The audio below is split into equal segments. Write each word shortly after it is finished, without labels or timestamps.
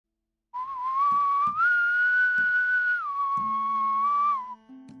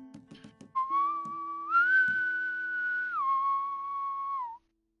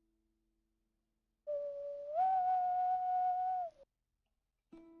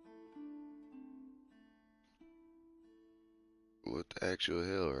actual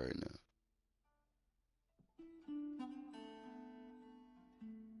hell right now.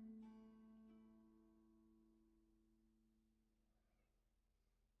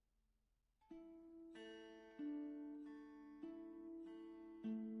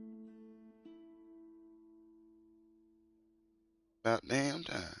 About damn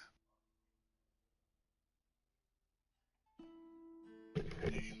time.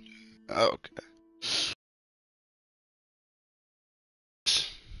 Okay.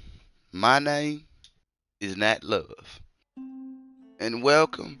 My name is Nat Love, and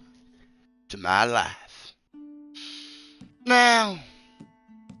welcome to my life. Now,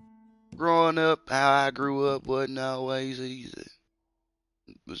 growing up, how I grew up wasn't always easy.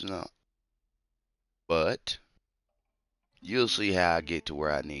 It was not. But you'll see how I get to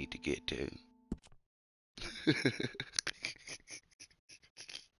where I need to get to.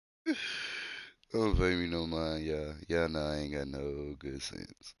 Don't pay me no mind, y'all. Y'all know I ain't got no good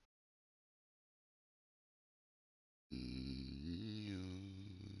sense.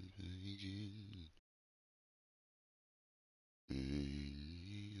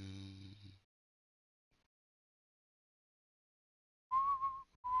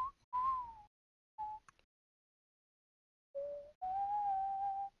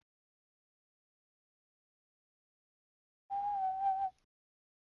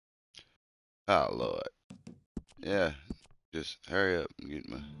 Oh Lord. Yeah, just hurry up and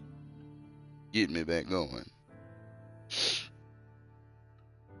get me back going.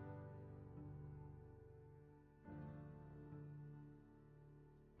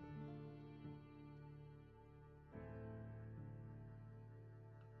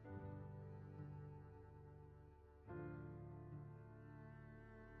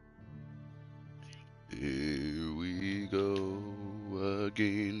 Here we go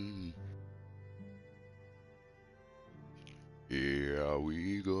again. Here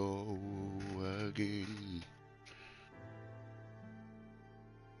we go again.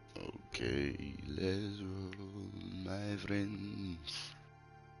 Okay, let's roll, my friends.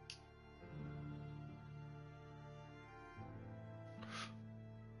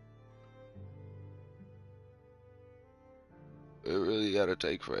 It really gotta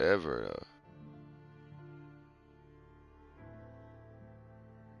take forever,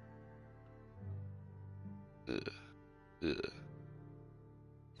 though. Ugh, ugh.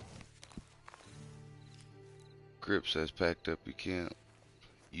 Grip says packed up, you can't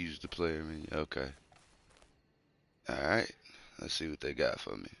use the player menu. Okay. Alright, let's see what they got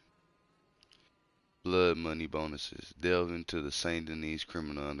for me. Blood money bonuses. Delve into the Saint Denis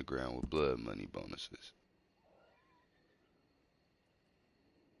criminal underground with blood money bonuses.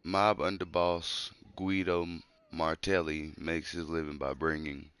 Mob underboss Guido Martelli makes his living by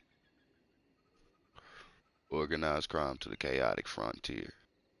bringing organized crime to the chaotic frontier.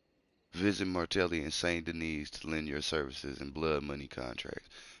 Visit Martelli in Saint Denis to lend your services in blood money contracts.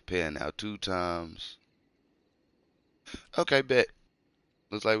 Paying out 2 times. Okay, bet.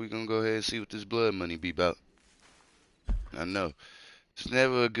 Looks like we're gonna go ahead and see what this blood money be about. I know. It's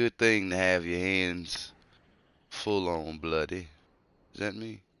never a good thing to have your hands full on bloody. Is that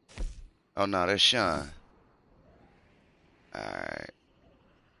me? Oh no, that's Sean. Alright.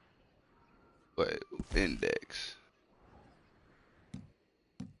 Wait, index.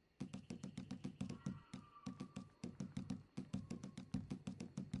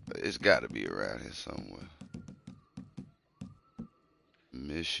 It's gotta be around here somewhere.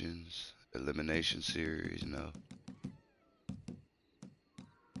 Missions, elimination series, no.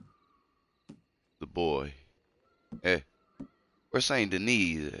 The boy. Hey, where's Saint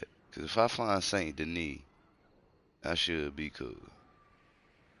Denis at? Cause if I find Saint Denis, I should be cool.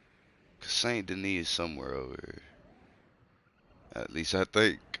 Cause Saint Denis is somewhere over here. At least I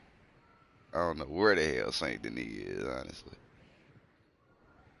think. I don't know where the hell Saint Denis is, honestly.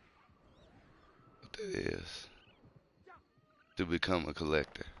 What that is. To become a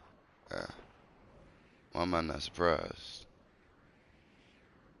collector. Uh, why am I not surprised?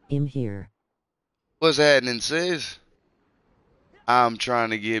 I'm here. What's happening, sis? I'm trying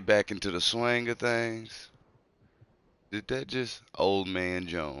to get back into the swing of things. Did that just Old Man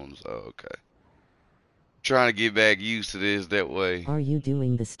Jones? Oh, okay. Trying to get back used to this that way. Are you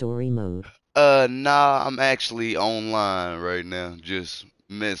doing the story mode? Nah, I'm actually online right now, just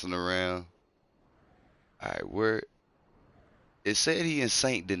messing around. Alright, where it said he in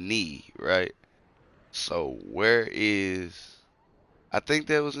Saint Denis, right? So where is I think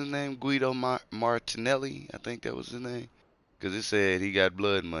that was his name, Guido Martinelli. I think that was his name. Cause it said he got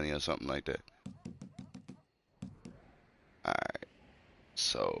blood money or something like that. Alright.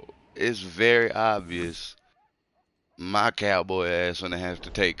 So it's very obvious my cowboy ass gonna have to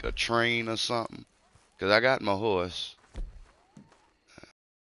take a train or something. Cause I got my horse.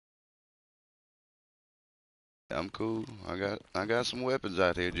 I'm cool. I got some weapons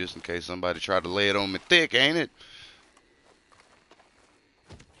out here just in case somebody try to lay it on me thick, ain't it?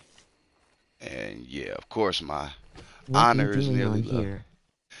 And yeah, of course my What you honor is doing nearly on low. here?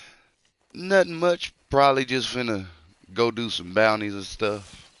 Nothing much. Probably just finna go do some bounties and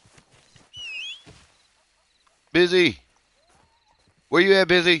stuff. Busy. Where you at,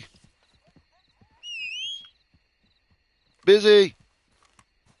 Busy? Busy.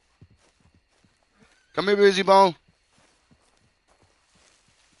 Come here, Busy Bone.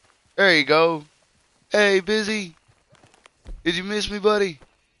 There you go. Hey, Busy. Did you miss me, buddy?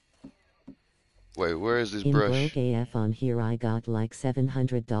 Wait, where is this In brush? broke AF on here I got like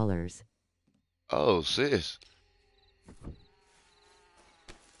 $700. Oh, sis.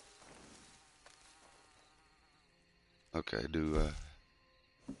 Okay,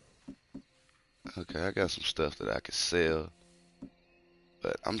 okay, I got some stuff that I can sell,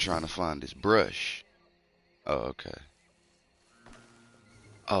 but I'm trying to find this brush. Oh, okay.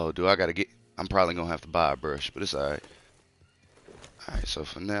 Oh, do I gotta get? I'm probably gonna have to buy a brush, but it's alright. Alright, so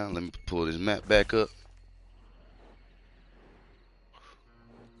for now, let me pull this map back up.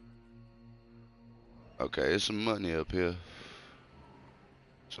 Okay, there's some money up here.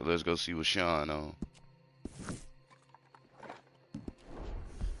 So let's go see what's Sean on.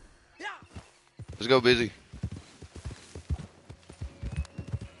 Let's go, Busy.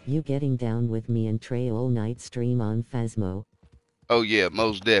 You getting down with me and Trey all night stream on Phasmo? Oh yeah,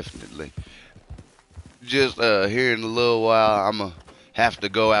 most definitely. Just here in a little while, I'ma have to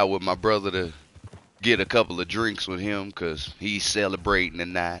go out with my brother to get a couple of drinks with him, cause he's celebrating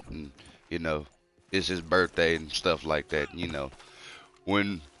tonight, and you know, it's his birthday and stuff like that. You know,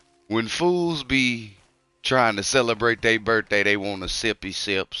 when when fools be trying to celebrate their birthday, they want a sippy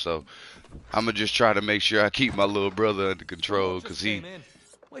sip. So I'ma just try to make sure I keep my little brother under control, cause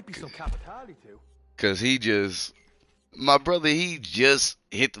Might be some capitali too. he just my brother, he just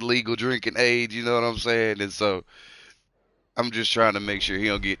hit the legal drinking age. You know what I'm saying? And so I'm just trying to make sure he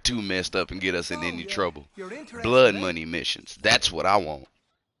don't get too messed up and get us in any trouble. You're interested, Blood eh? money missions. That's what I want.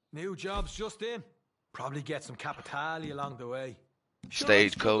 New jobs just in. Probably get some capitali along the way. Sure, I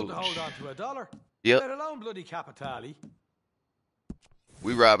struggled to hold on to $1. Yep. Let alone bloody capitali.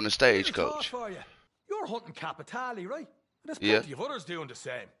 We robbing a Here's a thought stagecoach. for you. You're hunting capitali, right? There's Yeah. plenty of others doing the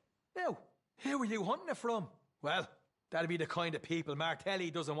same. Now, who are you hunting it from? Well, that'll be the kind of people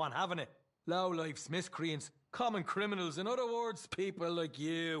Martelli doesn't want having it. Low-life miscreants, common criminals, in other words, people like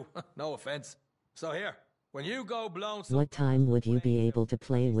you. No offense. So here, when you go blown some... What time would you be able to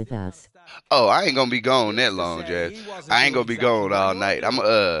play with us? Oh, I ain't gonna be gone that long, Jazz. I ain't gonna be gone all night. I'm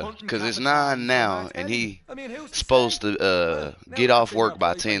cause it's 9 now, and he supposed to get off work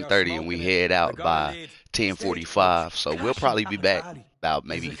by 10:30, and we head out by 10:45. So we'll probably be back about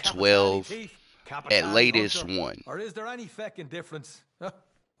maybe 12, at latest 1. Or is there any feckin' difference?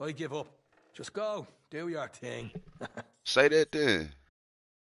 I give up. Just go, do your thing. Say that then.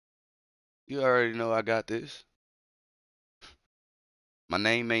 You already know I got this. My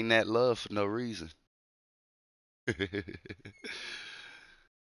name ain't Nat Love for no reason.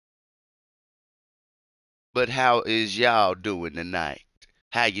 But how is y'all doing tonight?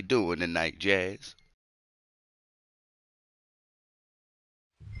 How you doing tonight, Jazz?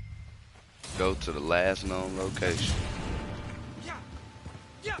 Go to the last known location.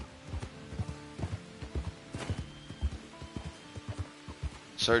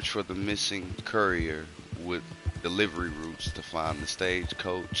 Search for the missing courier with delivery routes to find the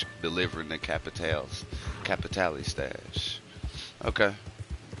stagecoach delivering the Capitali stash. Okay.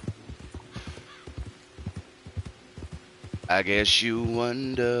 I guess you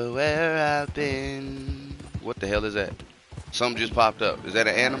wonder where I've been. What the hell is that? Something just popped up. Is that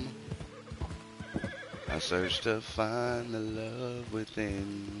an animal? I searched to find the love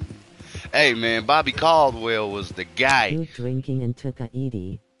within. Hey man, Bobby Caldwell was the guy. You drinking and took a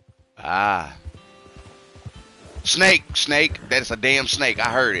Edie. Ah. Snake. That's a damn snake.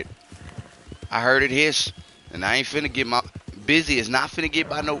 I heard it. I heard it hiss. And I ain't finna get my... Busy is not finna get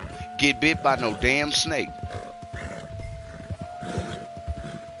bit by no damn snake.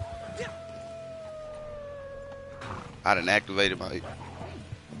 I done activated my...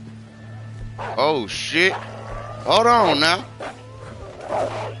 Oh shit. Hold on now.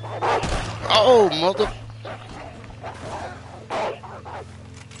 Oh, mother...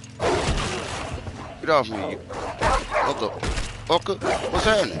 Get off me, you motherfucker. What's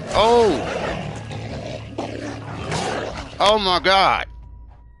happening? Oh! Oh my God!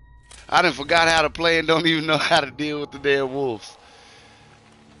 I done forgot how to play and don't even know how to deal with the damn wolves.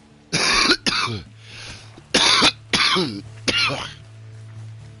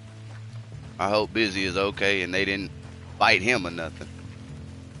 I hope Busy is okay and they didn't bite him or nothing.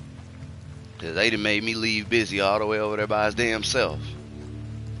 Cause they done made me leave Busy all the way over there by his damn self.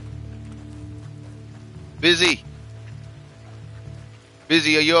 Busy!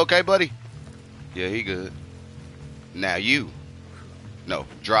 Busy, are you okay, buddy? Yeah, he good. Now you. No,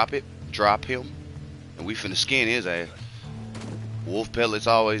 drop it. Drop him. And we finna skin his ass. Wolf pellets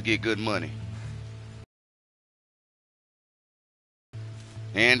always get good money.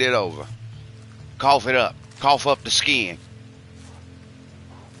 Hand it over. Cough it up. Cough up the skin.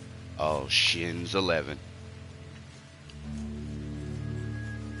 Oh, shins 11.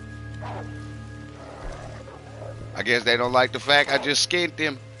 I guess they don't like the fact I just skinned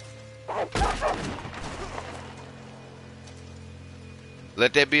them.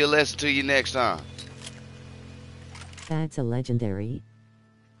 Let that be a lesson to you next time. That's a legendary.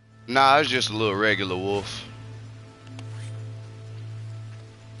 Nah, it's just a little regular wolf.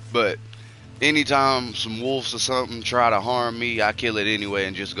 But anytime some wolves or something try to harm me, I kill it anyway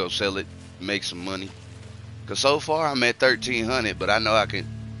and just go sell it, make some money. Cause so far I'm at 1,300, but I know I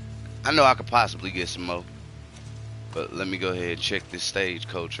could possibly get some more. But let me go ahead and check this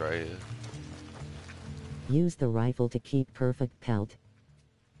stagecoach right here. Use the rifle to keep perfect pelt.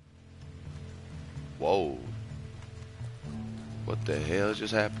 Whoa. What the hell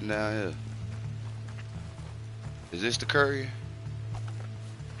just happened down here? Is this the courier?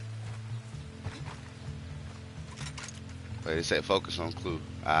 Wait, it said focus on clue.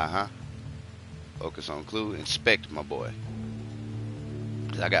 Uh-huh. Focus on clue. Inspect, my boy.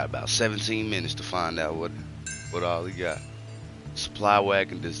 I got about 17 minutes to find out what all he got. Supply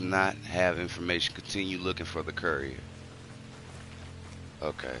wagon does not have information. Continue looking for the courier.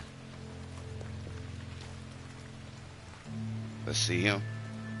 Okay. Let's see him.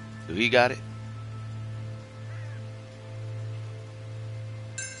 Do he got it?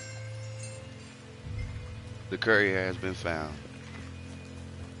 The courier has been found.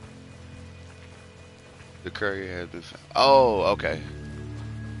 The courier has been found. Oh, okay.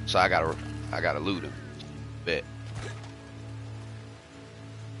 So I gotta loot him. Bet.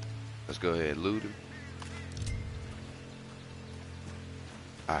 Let's go ahead and loot him.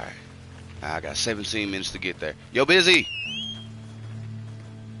 Alright. I got 17 minutes to get there. Yo, Busy!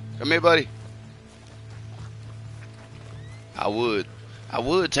 Come here, buddy. I would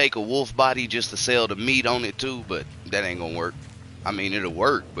take a wolf body just to sell the meat on it too, but that ain't gonna work. I mean, it'll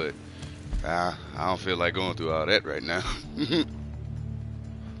work, but I don't feel like going through all that right now.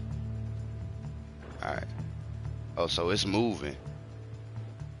 Alright. Oh, so it's moving.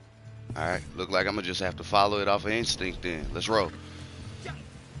 Alright, look like I'm gonna just have to follow it off of instinct then. Let's roll.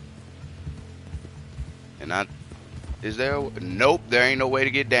 And is there nope, there ain't no way to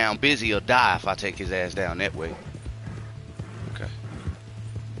get down. Busy will die if I take his ass down that way. Okay.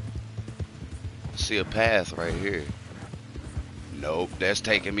 See a path right here. Nope, that's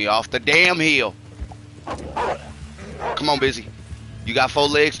taking me off the damn hill. Come on, Busy. You got 4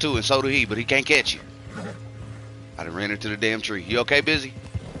 legs too, and so do he, but he can't catch you. I done ran into the damn tree. You okay, Busy?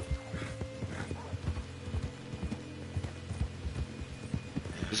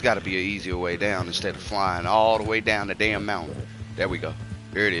 There's got to be an easier way down instead of flying all the way down the damn mountain. There we go.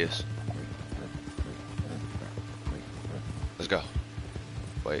 Here it is. Let's go.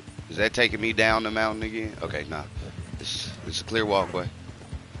 Wait, is that taking me down the mountain again? Okay, nah. It's a clear walkway.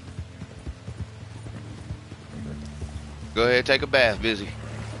 Go ahead, take a bath, Busy.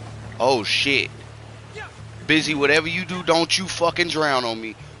 Oh, shit. Busy, whatever you do, don't you fucking drown on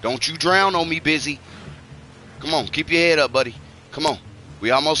me. Don't you drown on me, Busy. Come on, keep your head up, buddy. Come on. We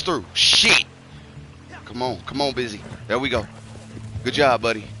almost through. Shit. Come on, Busy. There we go. Good job,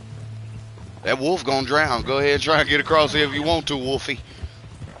 buddy. That wolf gonna drown. Go ahead and try and get across here if you want to, Wolfie.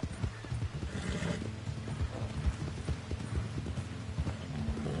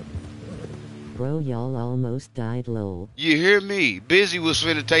 Bro, y'all almost died lol. You hear me? Busy was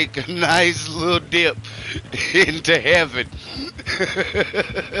finna take a nice little dip into heaven.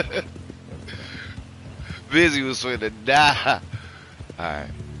 Busy was finna die. Alright.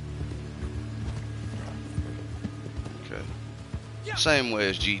 Okay. Same way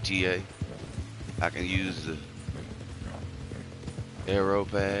as GTA. I can use the arrow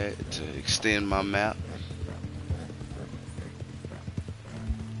pad to extend my map.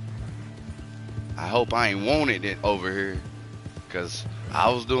 I hope I ain't wanted it over here, because I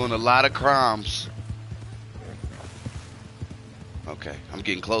was doing a lot of crimes. Okay, I'm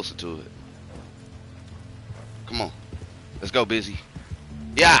getting closer to it. Come on. Let's go, Busy.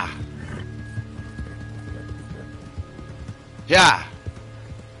 Yeah! Yeah.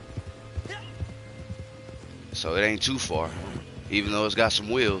 So it ain't too far, even though it's got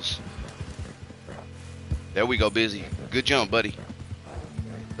some wheels. There we go, Busy. Good jump, buddy.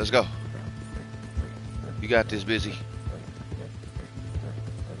 Let's go. You got this, Busy.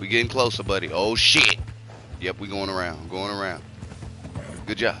 We getting closer, buddy. Oh, shit. Yep, we going around. Going around.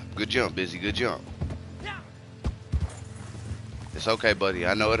 Good job. Good jump, Busy. Good jump. It's okay, buddy.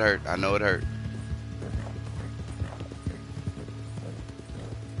 I know it hurt. I know it hurt.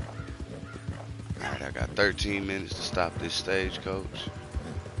 Alright, I got 13 minutes to stop this stagecoach.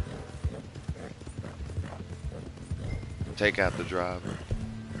 Take out the driver.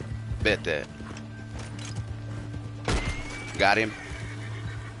 Bet that. Got him.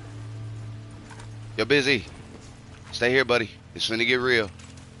 You're busy. Stay here, buddy. It's finna get real.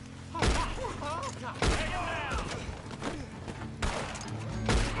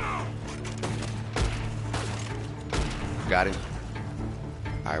 Got him.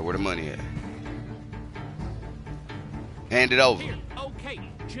 Alright, where the money at? Hand it over. Here, okay,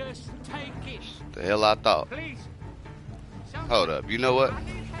 just take it. The hell I thought. Please. Hold up. You know what? I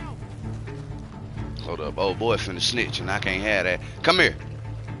need help. Hold up. Old boy finna snitch and I can't have that. Come here.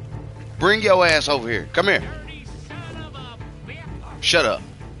 Bring your ass over here. Come here. Dirty son of a bitch. Shut up.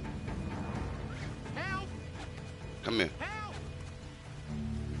 Help, Come here. help.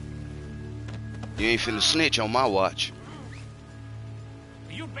 You ain't finna snitch on my watch.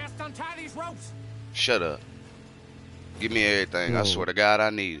 You'd best untie these ropes. Shut up. Give me everything. I Whoa. swear to God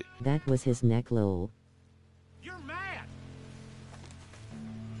I need it. That was his neck, lol. You're mad.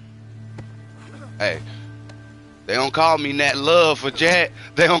 Hey. They don't call me Nat Love for Jazz.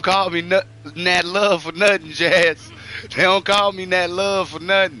 They don't call me Nat Love for nothing, Jazz. They don't call me Nat Love for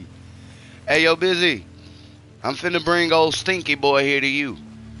nothing. Hey, yo, Busy. I'm finna bring old Stinky Boy here to you.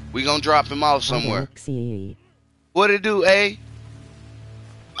 We gonna drop him off somewhere. Oxy. What it do, eh?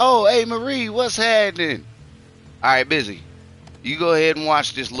 Oh, hey, Marie, what's happening? All right, Busy. You go ahead and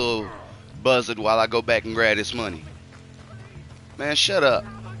watch this little buzzard while I go back and grab this money. Man, shut up.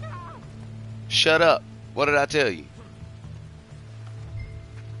 Shut up. What did I tell you?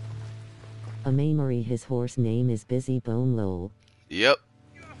 A memory, his horse name is Busy Bone lol. Yep.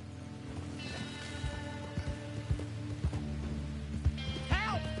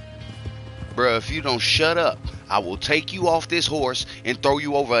 Help. Bruh, if you don't shut up, I will take you off this horse and throw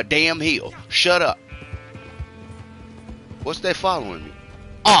you over a damn hill. Shut up. What's that following me?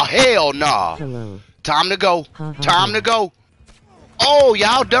 Oh, hell nah. Hello. Time to go. Ha, ha, Time ha. to go. Oh,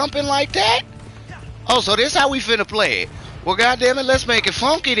 y'all dumping like that? Oh, so this how we finna play it. Well, goddamn it, let's make it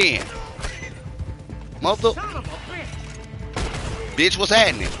funky then. Mother... Son of a bitch. Bitch, what's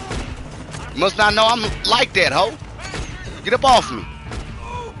happening? You must not know I'm like that, ho. Get up off me.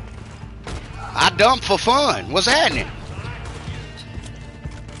 I dump for fun. What's happening?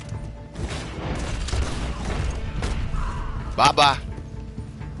 Bye-bye.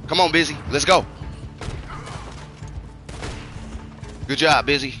 Come on, Busy. Let's go. Good job,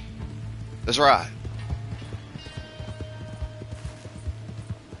 Busy. Let's ride.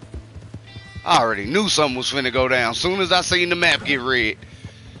 I already knew something was finna go down soon as I seen the map get red.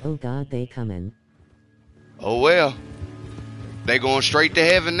 Oh god, they coming. Oh well. They going straight to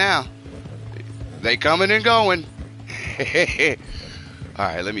heaven now. They coming and going.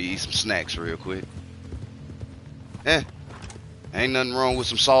 Alright, let me eat some snacks real quick. Ain't nothing wrong with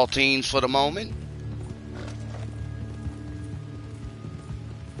some saltines for the moment.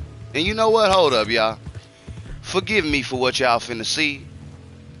 And you know what? Hold up, y'all. Forgive me for what y'all finna see.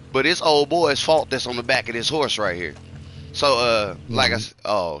 But it's old boy's fault that's on the back of this horse right here. So, like I said,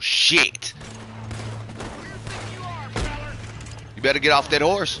 oh, shit. You better get off that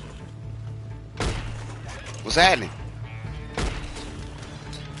horse. What's happening?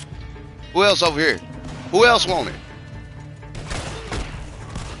 Who else over here? Who else want it?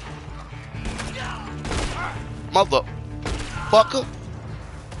 Motherfucker.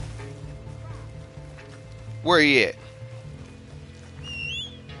 Where he at?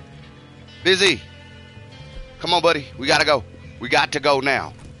 Busy. Come on, buddy. We gotta go. We got to go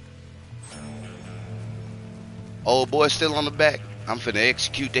now. Old boy still on the back. I'm finna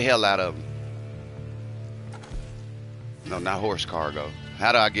execute the hell out of him. No, not horse cargo.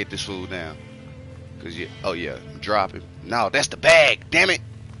 How do I get this fool down? Cause you, oh yeah, drop him. No, that's the bag. Damn it.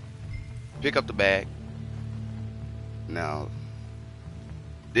 Pick up the bag. Now,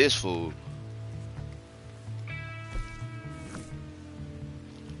 this fool.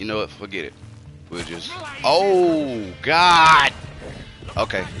 You know what? Forget it. We'll just. Oh God.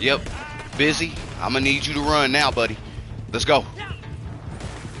 Okay. Yep. Busy. I'm gonna need you to run now, buddy. Let's go.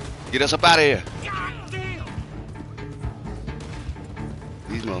 Get us up out of here.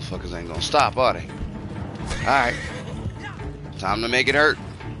 These motherfuckers ain't gonna stop, are they? Alright. Time to make it hurt.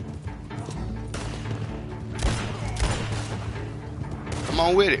 Come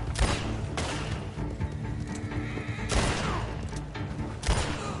on with it.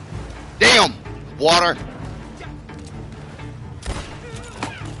 Damn! Water!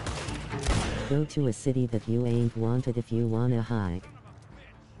 Go to a city that you ain't wanted if you wanna hide.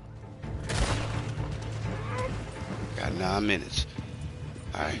 Got 9 minutes.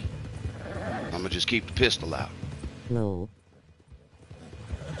 Alright. I'ma just keep the pistol out. Lol.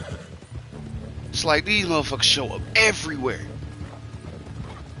 It's like these motherfuckers show up everywhere.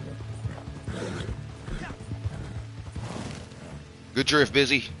 Good drift,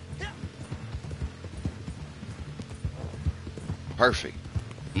 Busy. Perfect.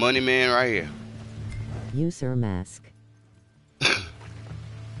 Money man right here. Use her mask.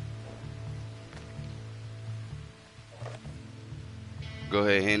 Go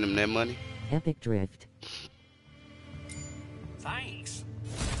ahead, hand him that money. Epic drift. Thanks.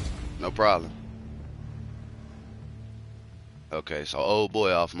 No problem. Okay, so old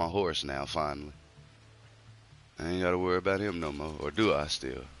boy off my horse now, finally. I ain't gotta worry about him no more. Or do I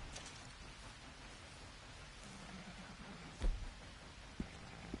still?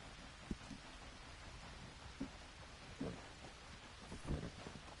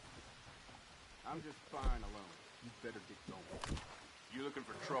 I'm just fine alone. You better get going. You looking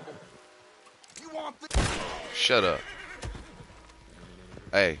for trouble? You want this? Shut up.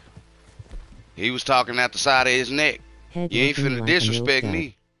 Hey. He was talking out the side of his neck. Head You ain't looking finna like a disrespect milk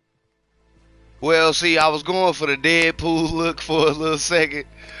me. Well, see, I was going for the Deadpool look for a little second.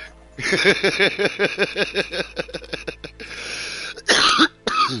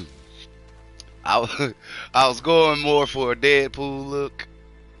 I was going more for a Deadpool look.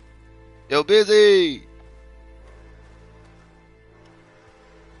 Yo, Busy!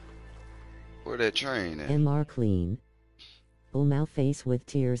 Where that train at? MR clean. Now face with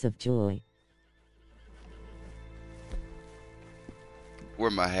tears of joy.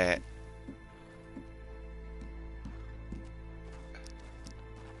 Where my hat?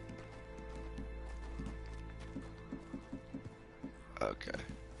 Okay.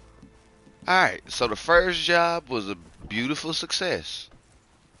 Alright, so the first job was a beautiful success.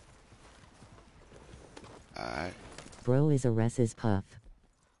 Alright. Bro is a Reese's Puff.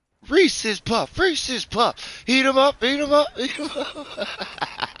 Reese's Puff, Reese's Puff. Heat 'em up, heat 'em up, heat 'em up.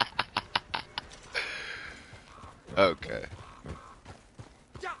 Okay.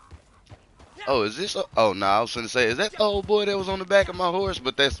 Oh, is this? Oh, no, I was gonna say, is that the old boy that was on the back of my horse?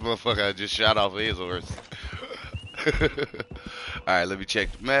 But that's the motherfucker I just shot off of his horse. Alright, let me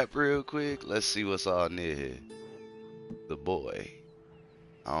check the map real quick. Let's see what's all near here. The boy.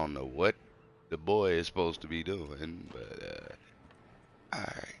 I don't know what the boy is supposed to be doing, but,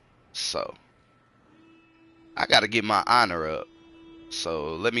 alright. So, I gotta get my honor up.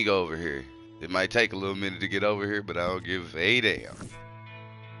 So, let me go over here. It might take a little minute to get over here, but I don't give a damn.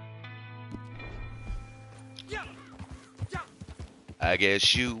 I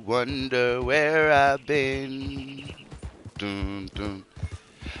guess you wonder where I've been. Dun, dun.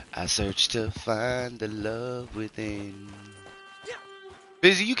 I search to find the love within.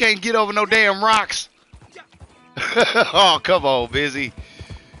 Busy, you can't get over no damn rocks. Oh, come on, Busy.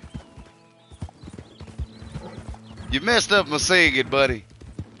 You messed up my singing, buddy.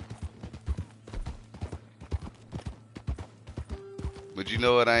 But you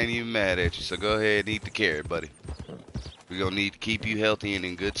know what? I ain't even mad at you. So go ahead and eat the carrot, buddy. We're gonna need to keep you healthy and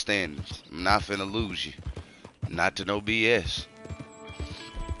in good standings. I'm not finna lose you. Not to no BS.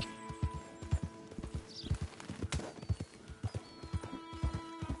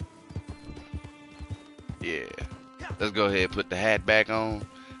 Yeah. Let's go ahead and put the hat back on.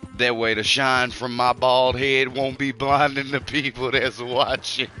 That way the shine from my bald head won't be blinding the people that's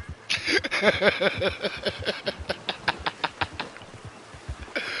watching.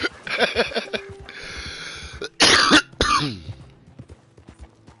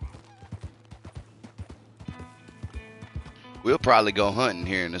 We'll probably go hunting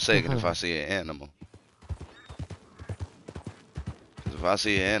here in a second if I see an animal. 'Cause if I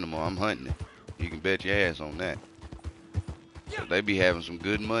see an animal, I'm hunting it. You can bet your ass on that. So they be having some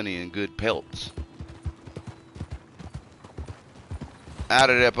good money and good pelts. Out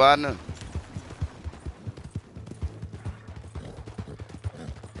of there, partner.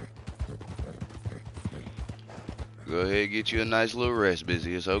 Go ahead and get you a nice little rest,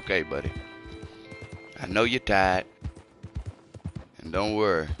 Busy. It's okay, buddy. I know you're tired. And don't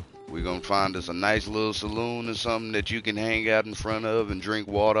worry. We're going to find us a nice little saloon or something that you can hang out in front of and drink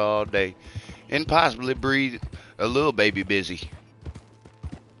water all day. And possibly breed a little baby Busy.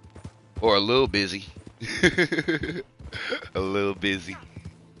 Or a little busy. A little busy.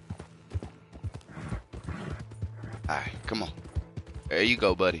 Alright, come on. There you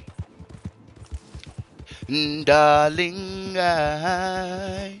go, buddy. Darling,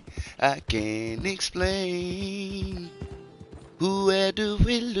 I can't explain. Where do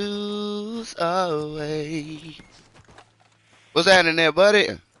we lose our way? What's happening there, buddy?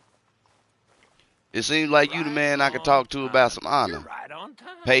 It seems like you the man I can talk to about some honor. You're right on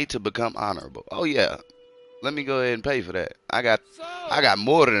time. Pay to become honorable. Oh yeah. Let me go ahead and pay for that. I got So,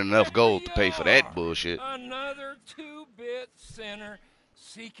 more than enough there gold you to pay for are, that bullshit. Another two-bit sinner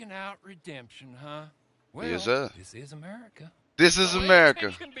seeking out redemption, huh? Well, Yes, sir. This is America. This is So America.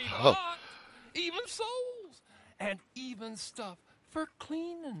 anything can be Oh, bought, even souls, and even stuff for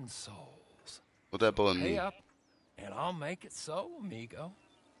cleaning souls. what that boy Pay mean? up, and I'll make it so, amigo.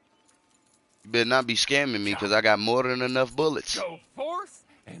 You better not be scamming me, because I got more than enough bullets. Go forth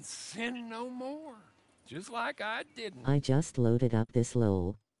and sin no more, just like I didn't. I just loaded up this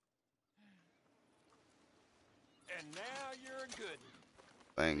lol. And now you're good.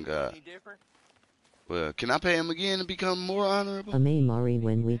 Thank God. Any different? Well, can I pay him again to become more honorable? May Mari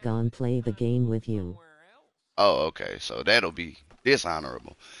when we gon' play the game with you. Somewhere else? Oh, okay. So that'll be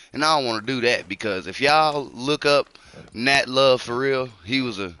dishonorable. And I don't want to do that, because if y'all look up Nat Love for real, he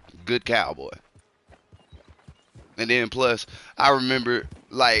was a good cowboy. And then plus, I remember,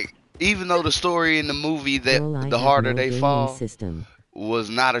 like, even though the story in the movie that Girl, I the have harder no they gaming fall system. was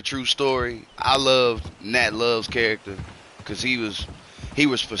not a true story, I loved Nat Love's character because he was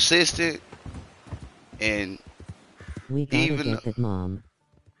persistent, and We gotta even get that, Mom.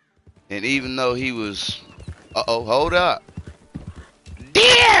 even though he was, hold up,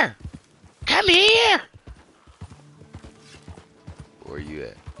 dear, come here. Where you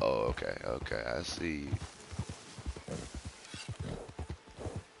at? Oh, okay, I see you.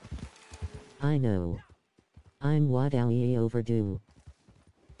 I know. I'm way overdue.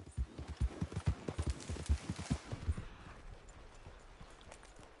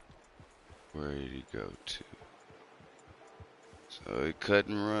 Where did he go to? So he cut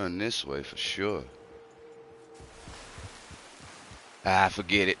and run this way for sure. Ah,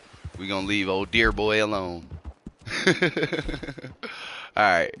 forget it. We gonna leave old dear boy alone.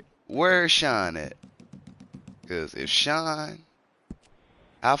 Alright, where's Sean at? Cause if Sean,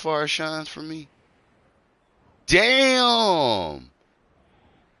 how far is Sean's from me? Damn!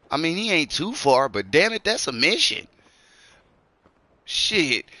 I mean, he ain't too far, but damn it, that's a mission.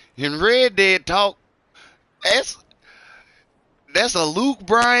 Shit, in Red Dead Talk, that's a Luke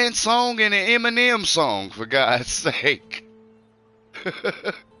Bryan song and an Eminem song, for God's sake.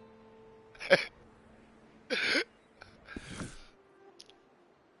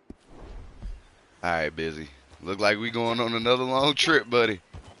 Alright, busy. Look like we going on another long trip, buddy.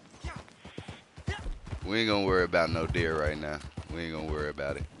 We ain't gonna worry about no deer right now. We ain't gonna worry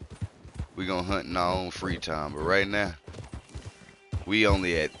about it. We gonna hunt in our own free time, but right now, we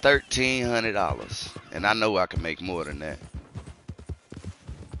only at $1,300, and I know I can make more than that.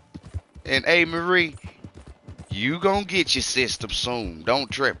 And hey, Marie, you gonna get your system soon. Don't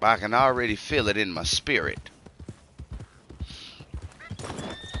trip. I can already feel it in my spirit.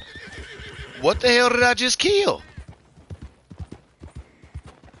 What the hell did I just kill?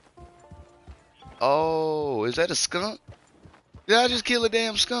 Oh, is that a skunk? Did I just kill a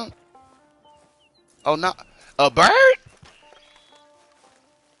damn skunk? Oh, no. A bird?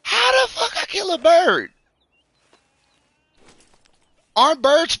 How the fuck I kill a bird? Aren't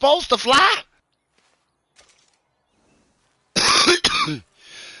birds supposed to fly?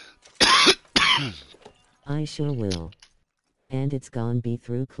 I sure will. And it's gonna be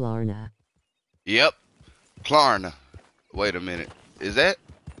through Klarna. Yep. Klarna. Wait a minute. Is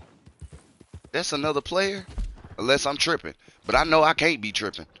that's another player? Unless I'm tripping. But I know I can't be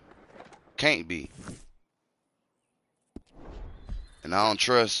tripping. Can't be. And I don't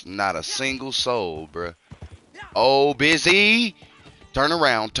trust not a single soul, bruh. Oh, busy. Turn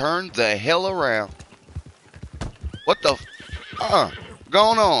around. Turn the hell around. What the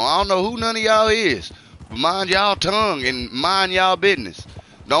going on? I don't know who none of y'all is. But mind y'all tongue and mind y'all business.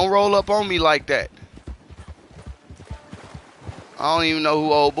 Don't roll up on me like that. I don't even know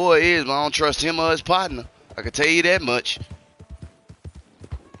who old boy is, but I don't trust him or his partner. I can tell you that much.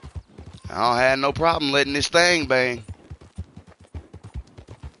 I don't have no problem letting this thing bang.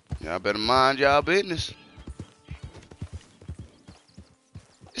 Y'all better mind y'all business.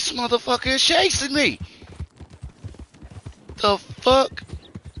 This motherfucker is chasing me. The fuck?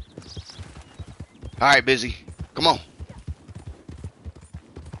 Alright, busy. Come on.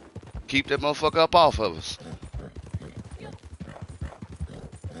 Keep that motherfucker up off of us.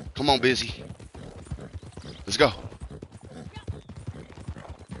 Come on, Busy. Let's go.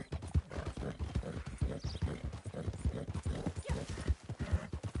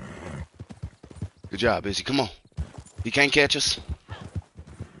 Good job, Busy. Come on. He can't catch us.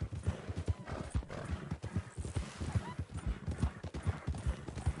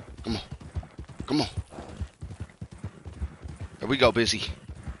 Come on. Come on. There we go, Busy.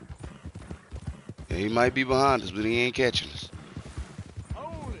 Yeah, he might be behind us, but he ain't catching us.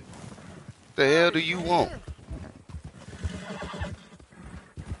 The hell do you want?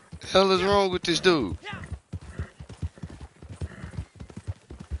 The hell is wrong with this dude?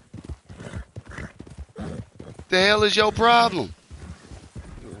 The hell is your problem?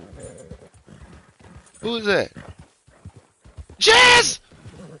 Who is that? Jazz!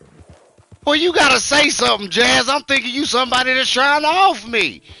 Well, you gotta say something, Jazz. I'm thinking you somebody that's trying to off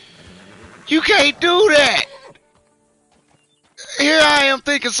me. You can't do that. Here I am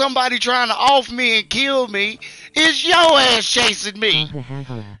thinking somebody trying to off me and kill me. It's your ass chasing me.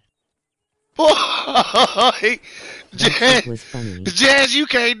 Boy, Jazz, was funny. Jazz, you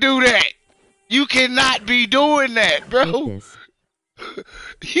can't do that. You cannot be doing that, bro.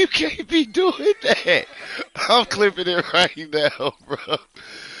 You can't be doing that. I'm clipping it right now, bro.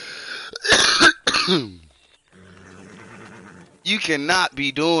 You cannot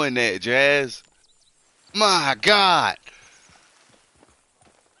be doing that, Jazz. My God.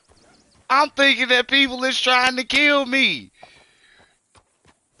 I'm thinking that people is trying to kill me.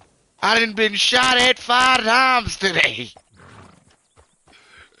 I done been shot at 5 times today.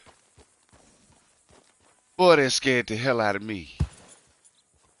 Boy, that scared the hell out of me.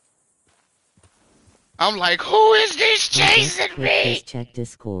 I'm like, who is this chasing me? Check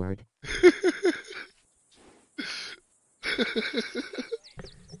Discord.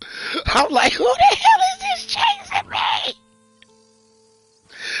 I'm like, who the hell is this chasing me?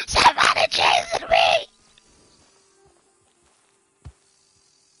 Somebody chasing me.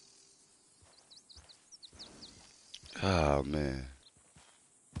 Oh, man.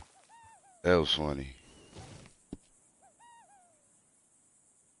 That was funny.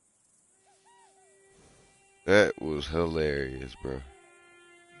 That was hilarious, bro.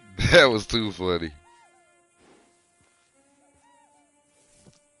 That was too funny.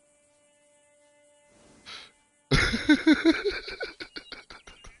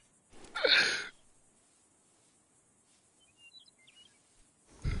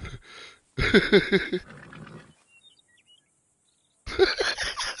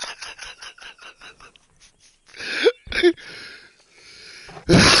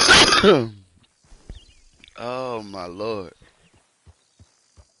 Oh, my Lord.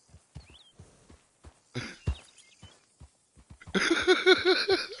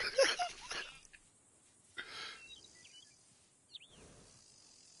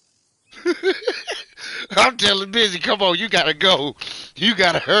 I'm telling Busy, come on, you gotta go. You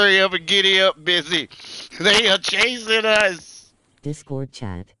gotta hurry up and get here up, Busy. They are chasing us. Discord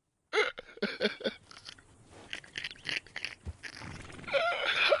chat.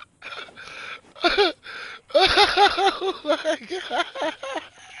 Oh my God.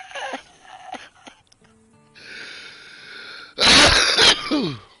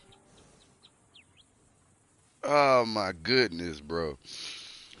 Oh my goodness, bro.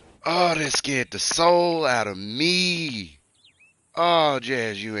 Oh, that scared the soul out of me. Oh,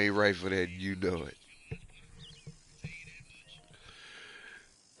 Jazz, you ain't right for that. You know it.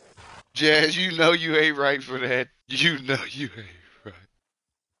 Jazz, you know you ain't right for that. You know you ain't right.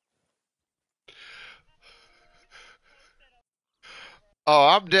 Oh,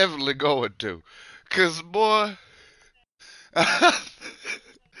 I'm definitely going to. Cause boy,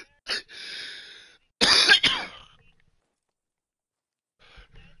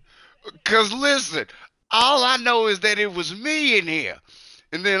 cause listen, all I know is that it was me in here.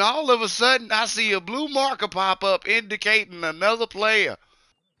 And then all of a sudden I see a blue marker pop up indicating another player.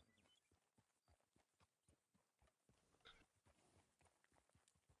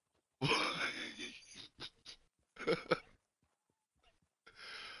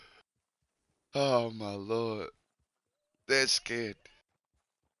 Oh my Lord. That's scared.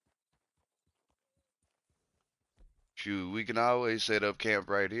 Shoot, we can always set up camp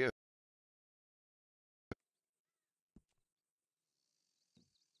right here.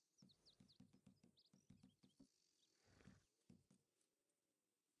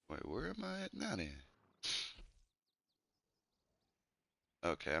 Wait, where am I at now then?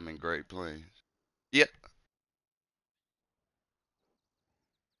 Okay, I'm in Great Plains. Yep.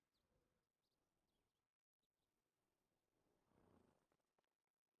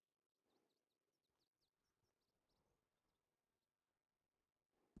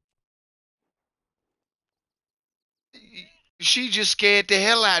 She just scared the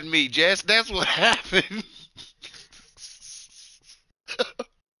hell out of me, Jess. That's what happened.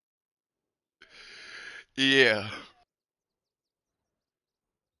 Yeah.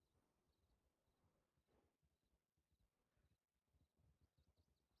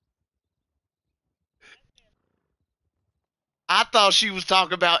 I thought she was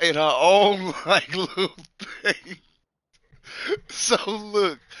talking about in her own like little thing. So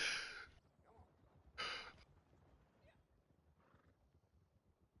look,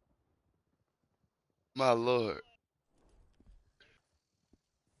 my lord.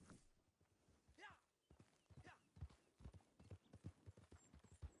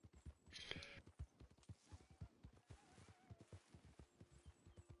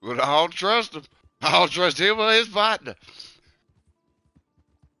 But I don't trust him. I don't trust him or his partner.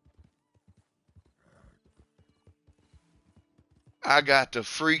 I got to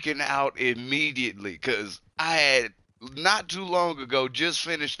freaking out immediately because I had not too long ago just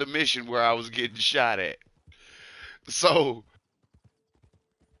finished a mission where I was getting shot at. So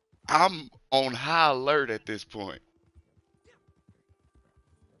I'm on high alert at this point.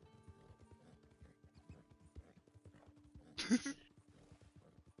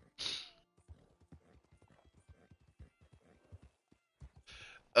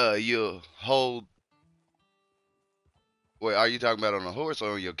 You'll hold. Wait, are you talking about on a horse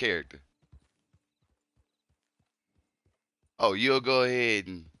or on your character? Oh, you'll go ahead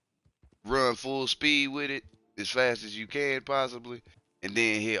and run full speed with it as fast as you can, possibly, and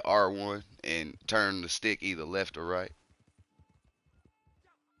then hit R1 and turn the stick either left or right.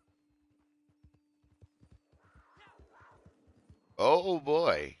 Oh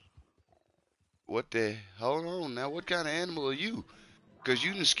boy. What the? Hold on now. What kind of animal are you? Cause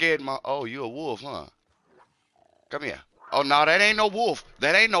you done scared my. Oh, you a wolf, huh? Come here. Oh no, that ain't no wolf.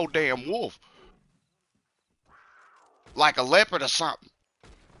 That ain't no damn wolf. Like a leopard or something.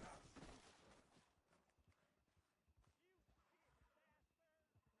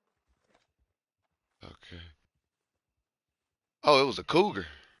 Okay. Oh, it was a cougar.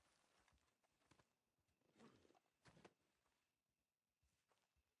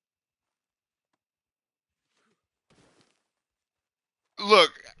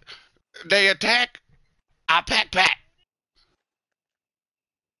 Look, they attack. I pack pack.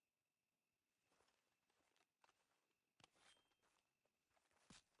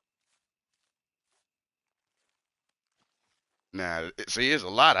 Now, see, there's a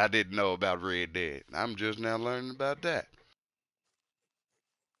lot I didn't know about Red Dead. I'm just now learning about that.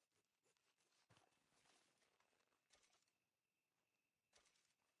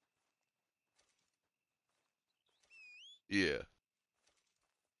 Yeah.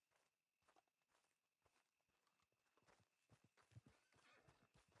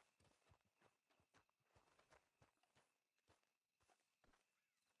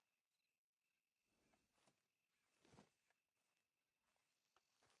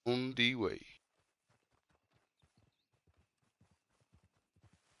 On the way.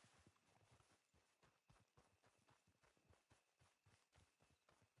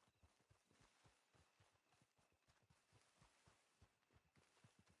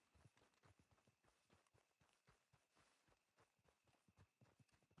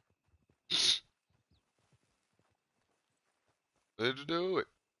 Let's do it.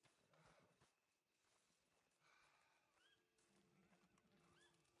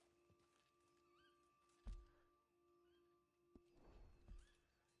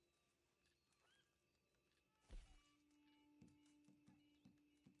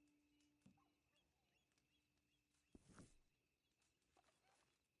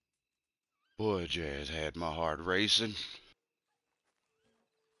 Boy, Jazz had my heart racing.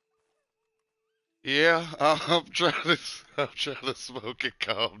 Yeah, I'm trying to smoke and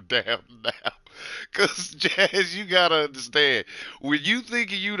calm down now. Cause Jazz, you gotta understand, when you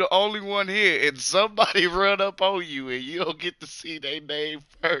think you the only one here and somebody run up on you and you don't get to see their name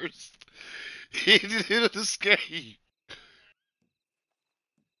first, it'll scare you.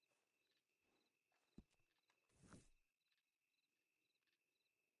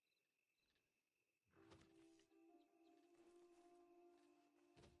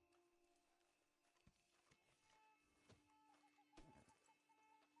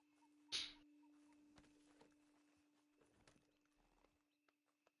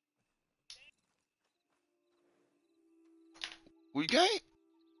 We can't.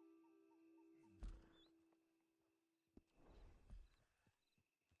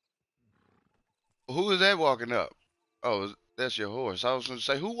 Who is that walking up? Oh, that's your horse. I was gonna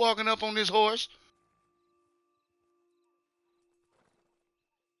say, who walking up on this horse?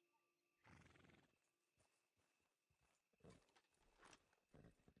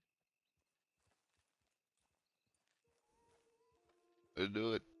 Let's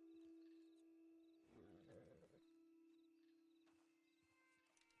do it.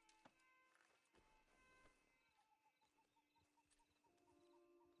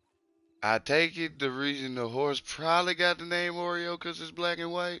 I take it the reason the horse probably got the name Oreo because it's black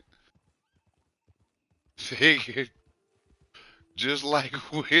and white. Figured. Just like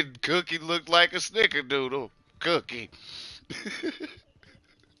when Cookie looked like a snickerdoodle. Cookie.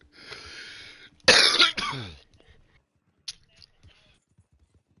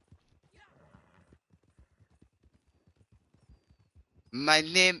 My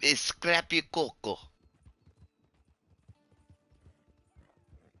name is Scrappy Coco.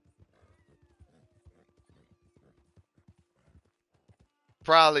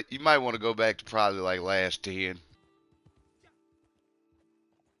 Probably, you might want to go back to probably like last 10.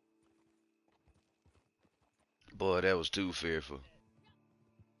 Boy, that was too fearful.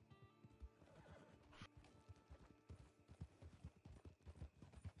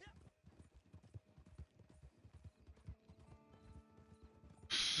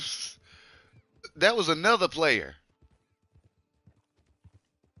 That was another player.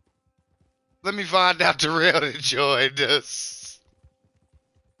 Let me find out Terrell that joined us.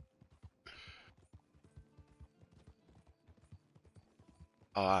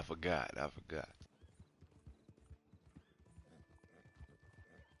 Oh, I forgot. I forgot.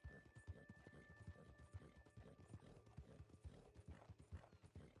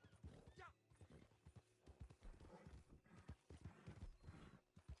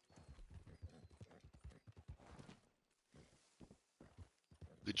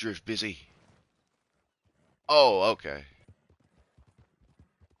 The drift busy. Oh, okay.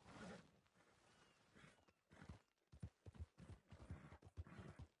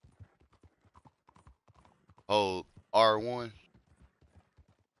 Oh, R1.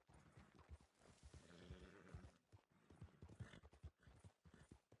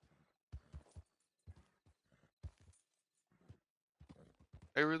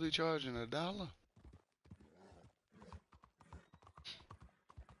 They really charging $1?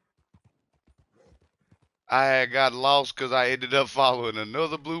 I had got lost because I ended up following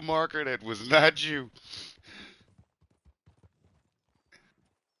another blue marker that was not you.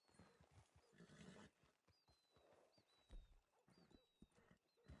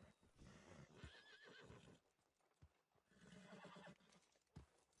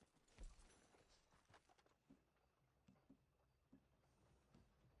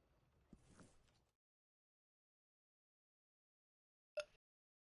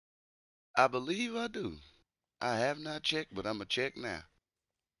 I believe I do. I have not checked, but I'm going to check now.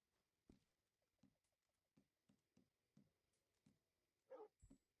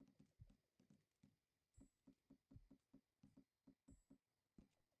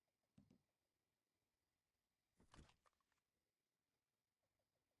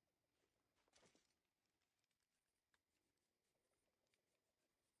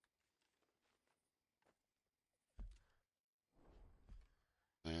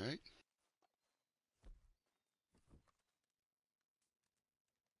 All right.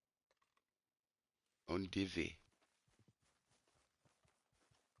 On TV.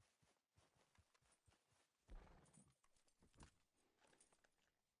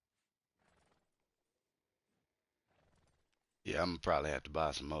 Yeah, I'm going to probably have to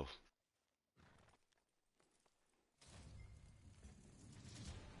buy some more.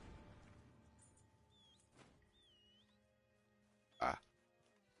 Ah,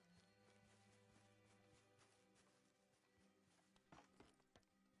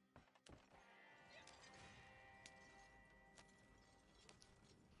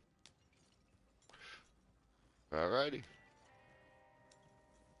 all righty.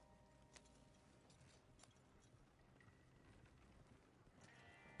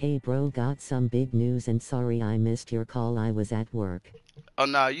 Hey bro, got some big news and sorry I missed your call, I was at work. Oh,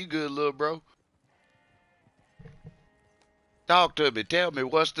 nah, you good, little bro. Talk to me. Tell me,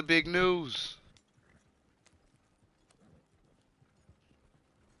 what's the big news?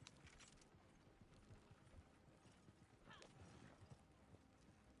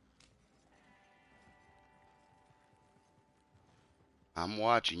 I'm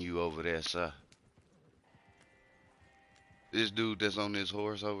watching you over there, sir. This dude that's on this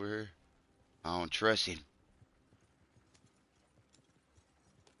horse over here, I don't trust him.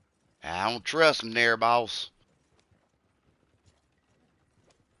 I don't trust him there, boss.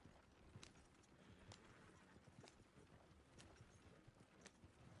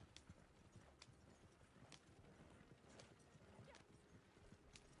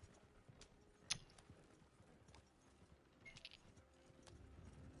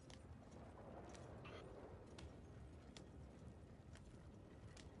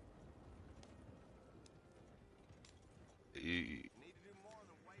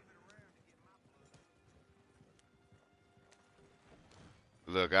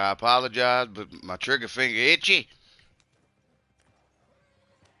 Look, I apologize, but my trigger finger itchy.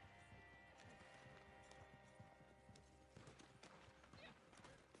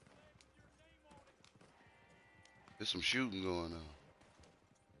 There's some shooting going on.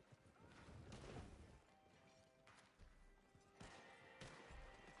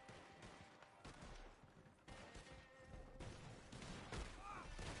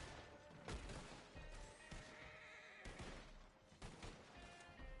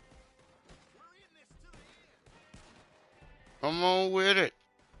 Come on with it.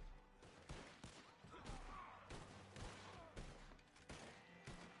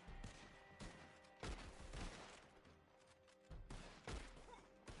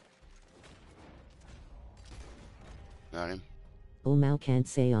 Got him. Oh, Mal can't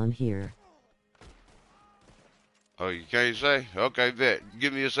say on here. Oh, you can't say? Okay, bet.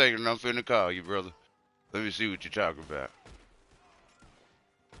 Give me a second and I'm finna call you, brother. Let me see what you're talking about.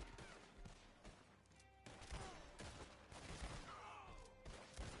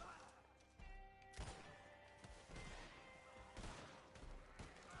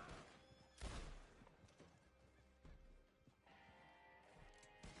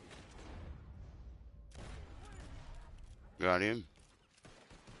 Got him.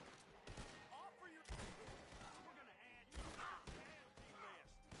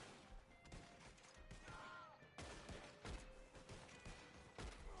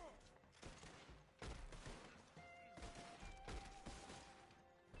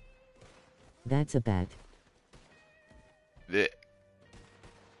 That's a bet. Bet.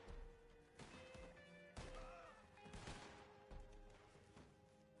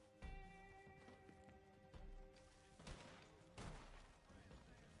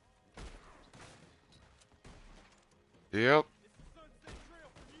 Yep.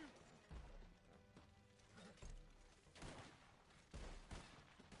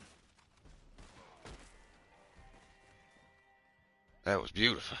 That was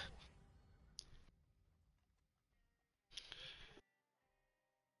beautiful.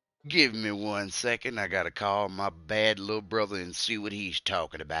 Give me 1 second. I gotta call my bad little brother and see what he's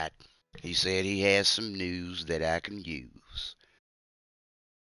talking about. He said he has some news that I can use.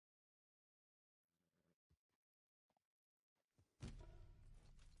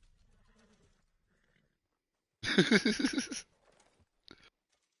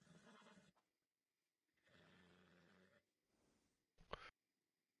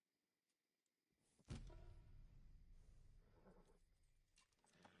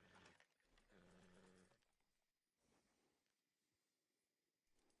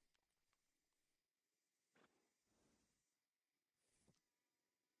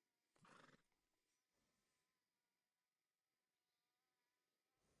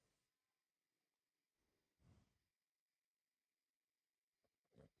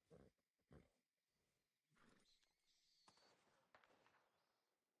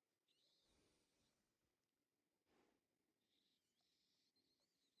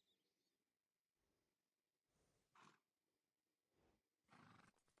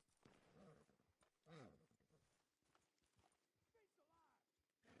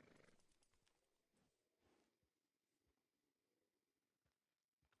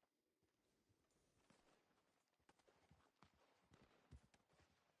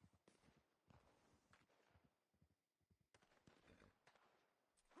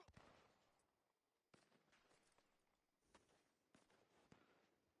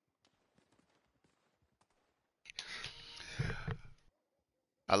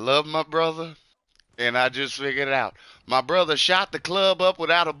 I love my brother, and I just figured it out. My brother shot the club up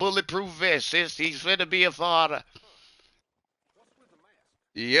without a bulletproof vest. Since he's finna be a father.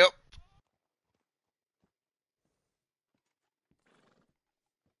 Yep,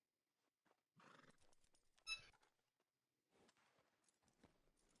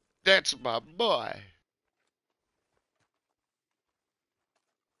 that's my boy.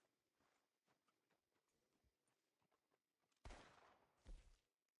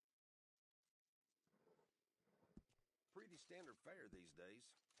 Pretty standard fare these days.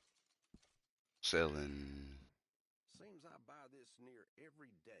 Selling. Seems I buy this near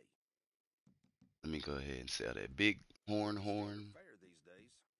every day. Let me go ahead and sell that big horn Standard horn. fare these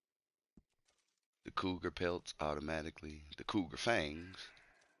days. The cougar pelts automatically. The cougar fangs.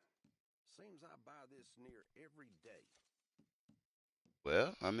 Seems I buy this near every day.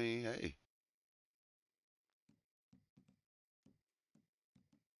 Well, I mean, hey.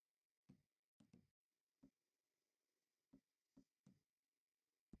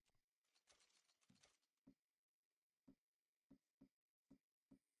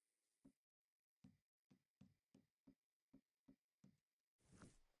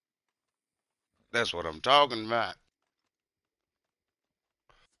 That's what I'm talking about.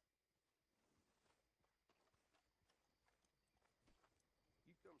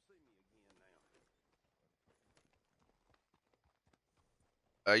 You come see me again now.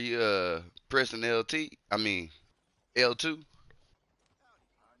 Are you pressing LT? I mean L2? Howdy,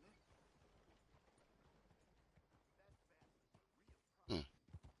 partner. Hmm.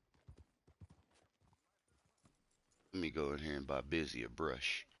 Let me go in here and buy Busy a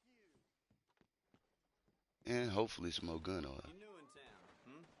brush. And hopefully some more gun oil. You're new in town,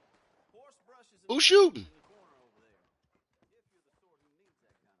 hmm? Horse brushes and Who's medicine shooting? in the corner over there. If you're the sort who needs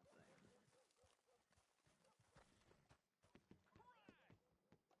that kind of thing.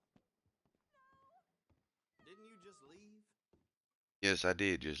 Didn't you just leave? Yes, I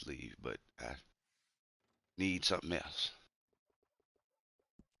did just leave, but I need something else.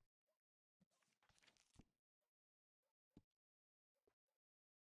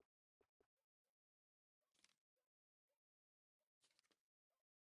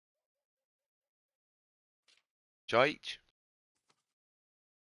 Charge?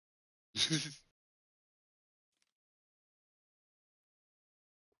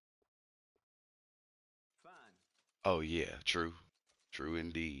 Fine. Oh yeah, true. True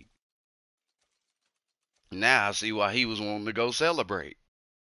indeed. Now I see why he was wanting to go celebrate.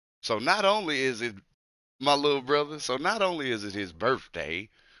 So not only is it my little brother, so not only is it his birthday,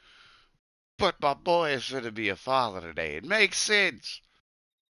 but my boy is going to be a father today. It makes sense.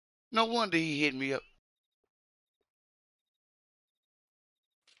 No wonder he hit me up.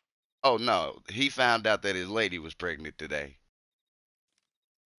 Oh no, he found out that his lady was pregnant today.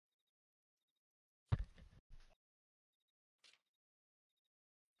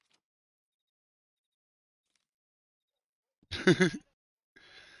 Is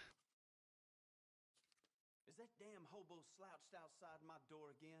Is that damn hobo slouched outside my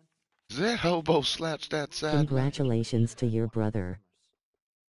door again? that hobo slouched outside my door? Congratulations to your brother.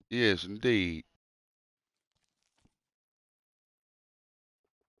 Yes, indeed.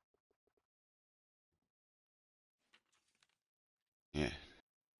 Yeah.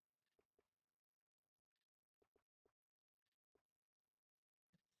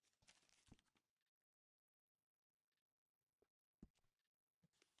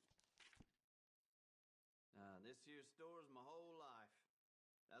 This here store's my whole life.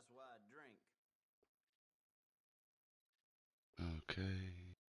 That's why I drink.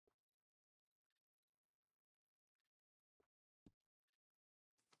 Okay.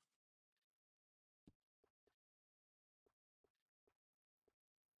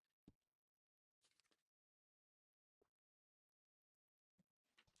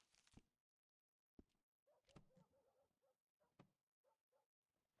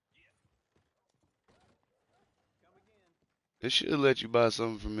 Come again. They should let you buy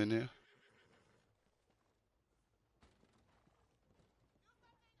something from in there.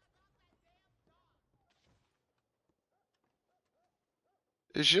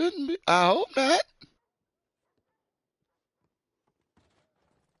 It shouldn't be. I hope not.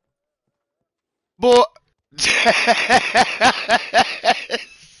 Boy.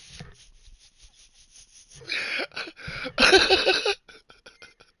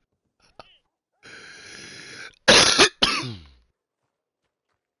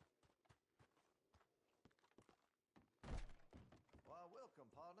 Why, welcome,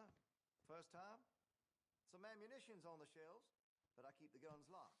 partner. First time? Some ammunition's on the shelves, but I keep the guns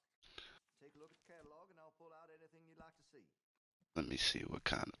locked. Take a look at the catalog and I'll pull out anything you'd like to see. Let me see what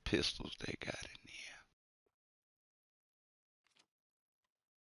kind of pistols they got in here.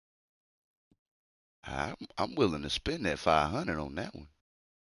 I'm willing to spend that 500 on that one.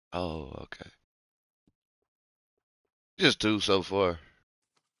 Oh, okay. Just two so far.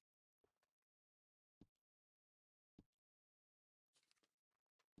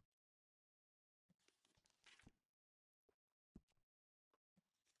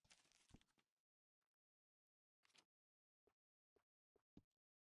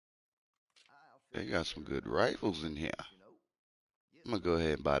 I They outfitted got this some area good with all rifles in kinds of here. guns, you know. Yes, I'm gonna sir. go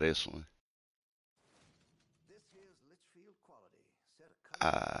ahead and buy this one. This here's Litchfield quality. Set of cutting I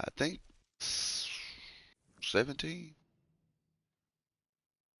edge. think 17.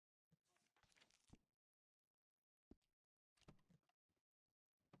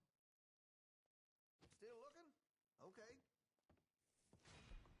 Still looking? Okay.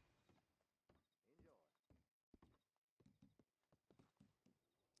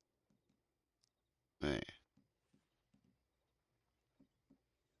 Enjoy.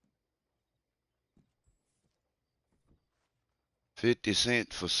 50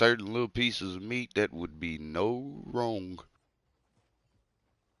 cents for certain little pieces of meat, that would be no wrong.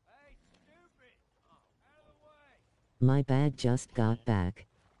 Hey, stupid! My bad, just got back.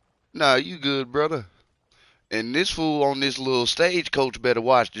 Nah, you good, brother. And this fool on this little stagecoach better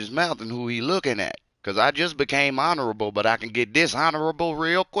watch his mouth and who he looking at. 'Cause I just became honorable, but I can get dishonorable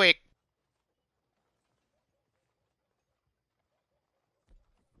real quick.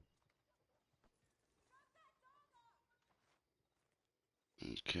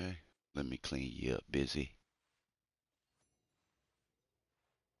 Okay, let me clean you up, busy.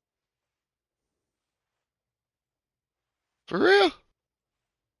 For real?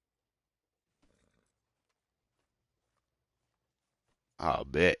 I'll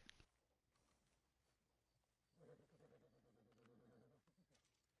bet.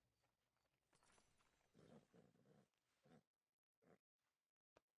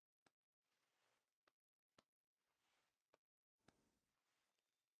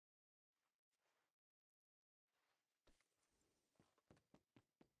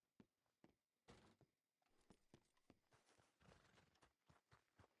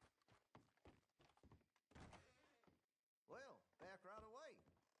 Well, back right away.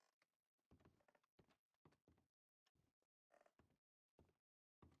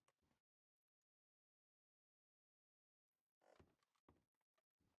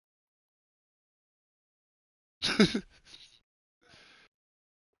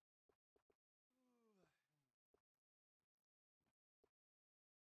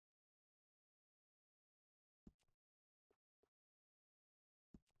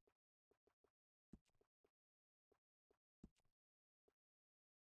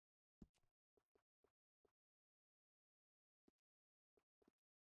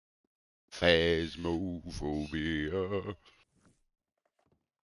 Phasmophobia. Come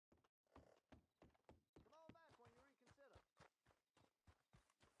on back when you reconsider.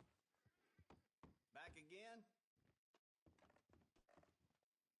 Back again?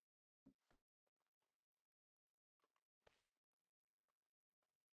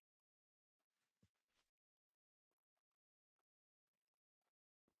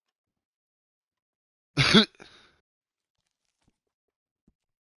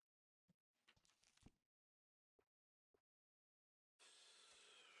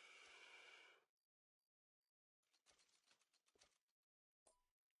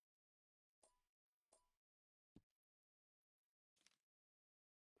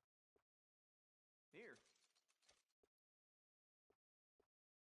 Here.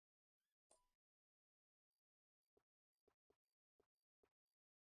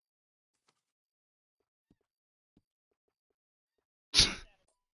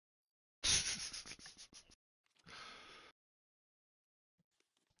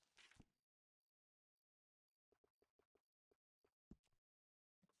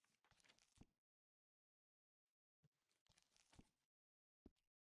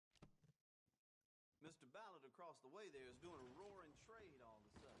 Mr. Ballard across the way there is doing a roaring trade all of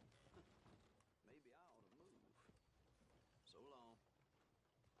a sudden. Maybe I ought to move. So long.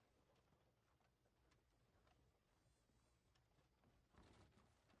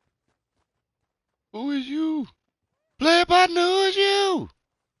 Who is you? Player partner, who is you?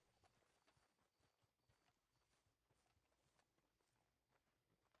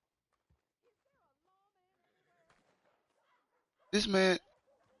 This man.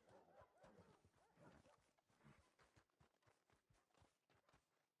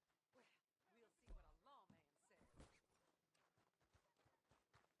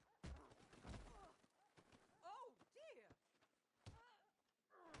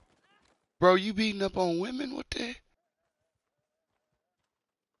 Bro, you beating up on women? What the?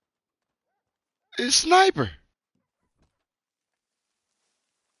 It's Sniper.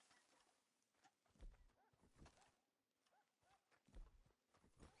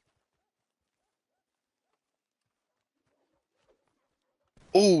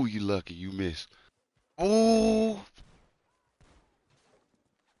 Oh, you lucky you missed. Oh,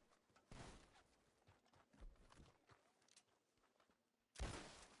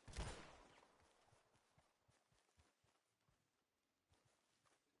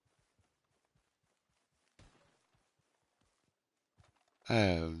 I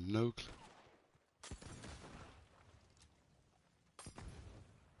have no clue.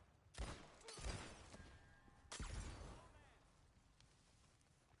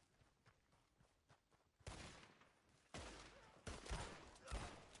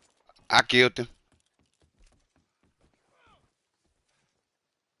 I killed him.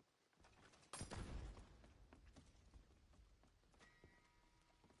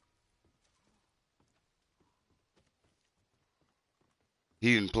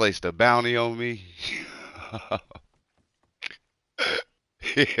 He didn't place the bounty on me.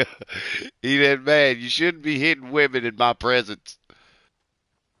 He that man. You shouldn't be hitting women in my presence.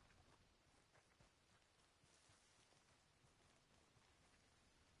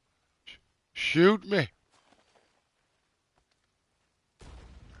 Shoot me.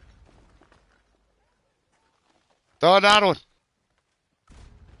 Throw another one.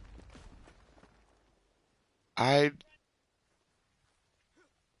 I.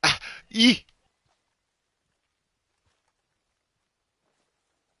 Ah, yee.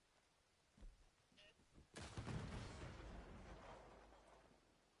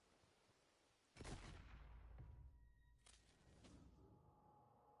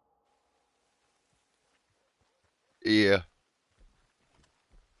 Yeah.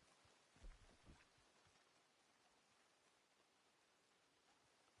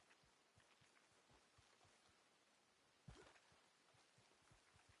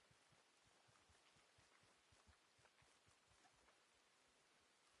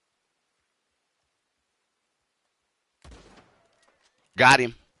 Got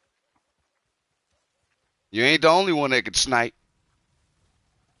him. You ain't the only one that can snipe.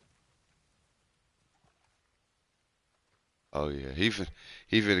 Oh yeah, he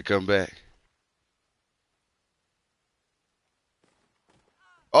finna come back.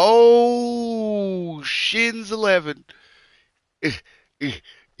 Oh, shins 11.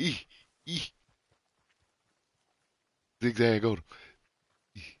 Zigzag go.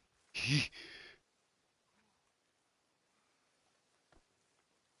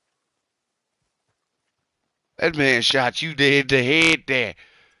 That man shot you dead in the head there.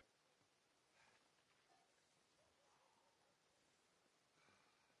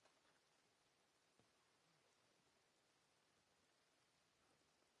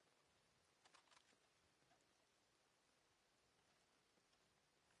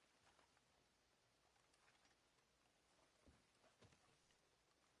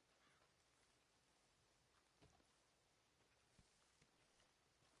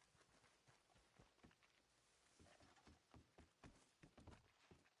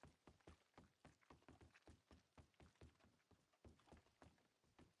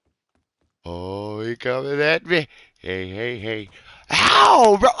 Oh, he coming at me. Hey, hey, hey.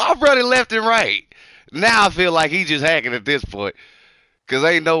 Ow, bro, I'm running left and right. Now I feel like he just hacking at this point. Cause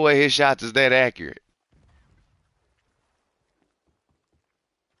ain't no way his shots is that accurate.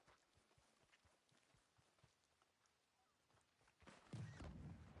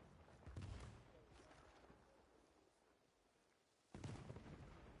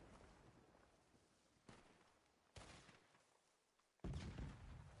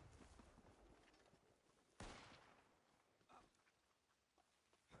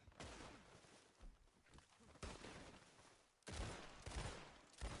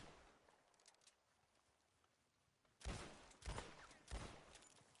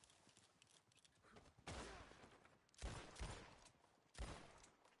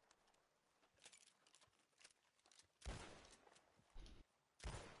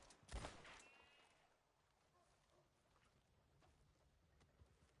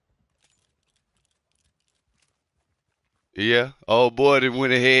 Yeah. Oh boy, then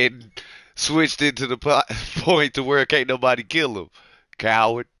went ahead and switched into the point to where can't nobody kill him.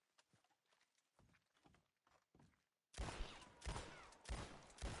 Coward.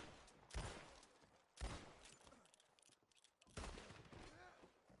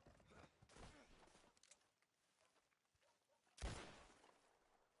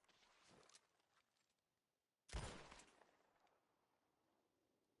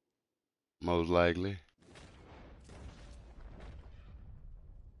 Most likely.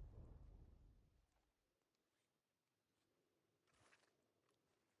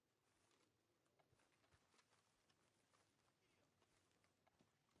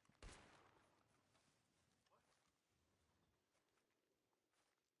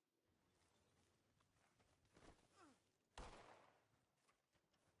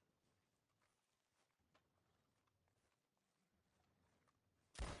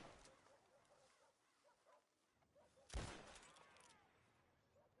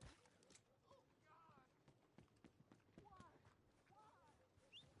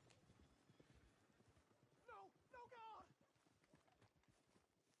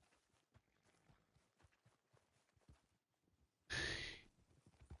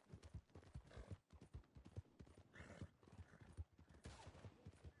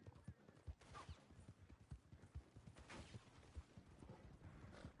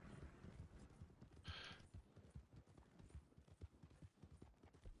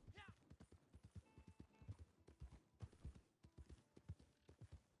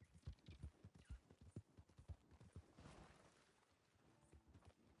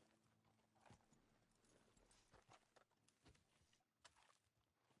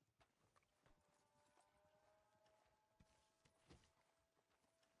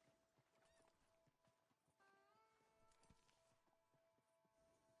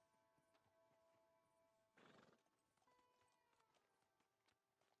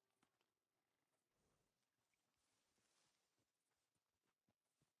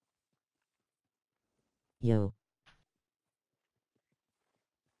 Yo.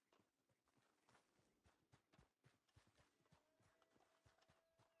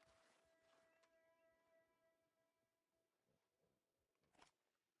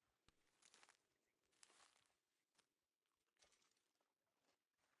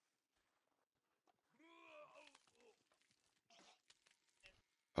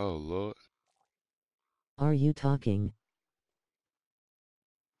 Oh Lord. Are you talking?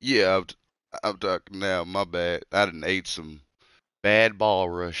 Yeah, I'm talking now. My bad. I done ate some bad ball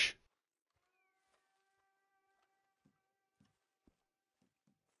rush.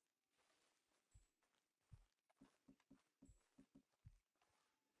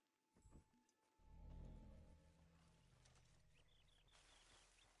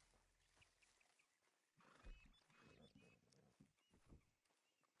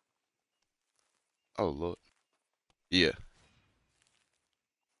 Oh Lord. Yeah.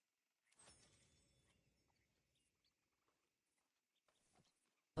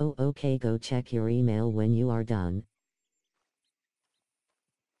 Oh, okay, go check your email when you are done.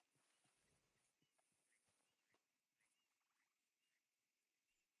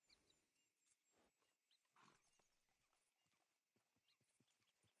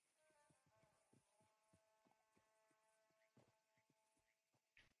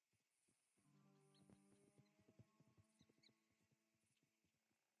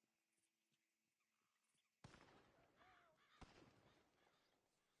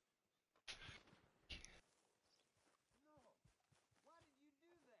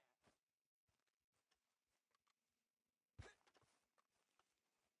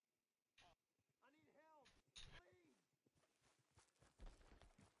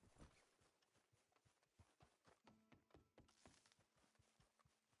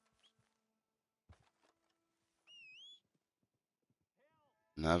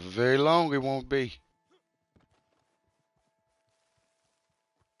 Not for very long. It won't be.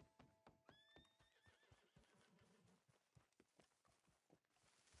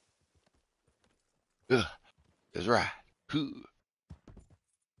 Ugh, that's right. Huh.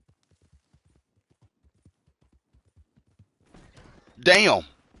 Damn.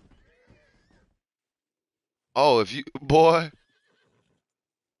 Oh, if you boy,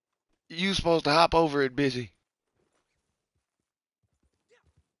 you supposed to hop over it, busy.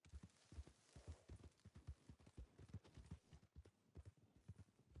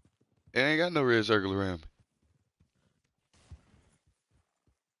 It ain't got no red circle around me.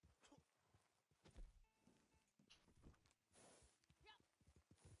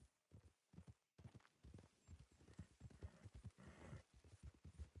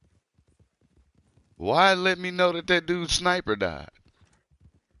 Why let me know that that dude's sniper died?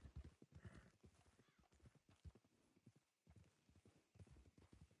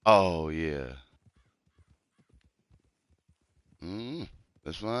 Oh yeah. Mm,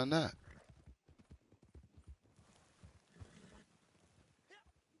 let's find out.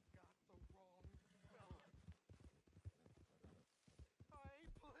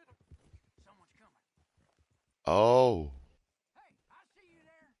 Someone's coming. Oh. Hey, I see you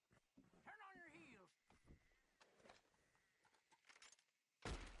there. Turn on your heels.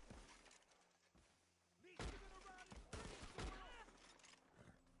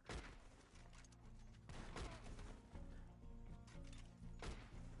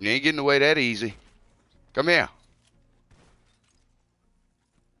 You ain't getting away that easy. Come here.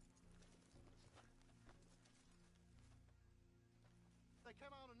 They came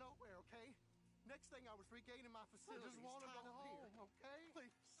out of nowhere, okay? Next thing I was regaining my facility. I just want to go home, okay?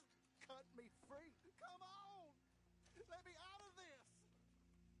 Please, cut me free. Come on! Let me out of this!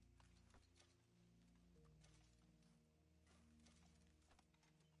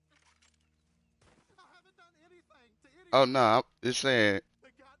 I haven't done anything to anyone. Oh no, it's saying. They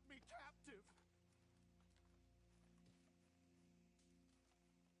got me captive.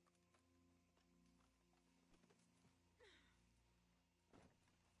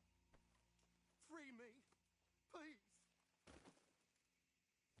 Free me, please.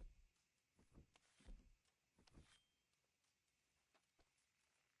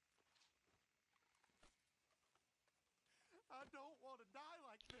 I don't want to die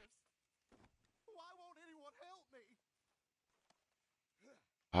like this. Why won't anyone help me?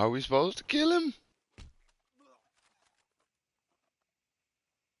 Are we supposed to kill him?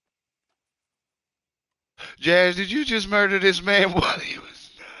 Jazz, did you just murder this man while he was?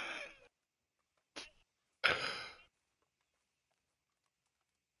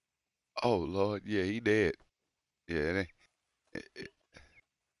 Oh Lord, yeah, he dead. Yeah,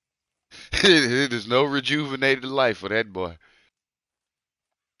 it is no rejuvenated life for that boy.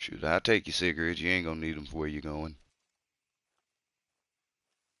 Shoot, I'll take your cigarettes. You ain't gonna need them for where you're going.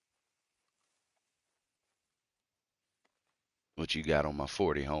 What you got on my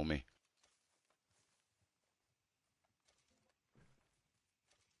 40, homie?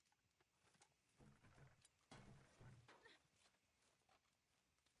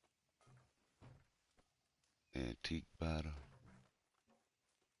 Antique bottle.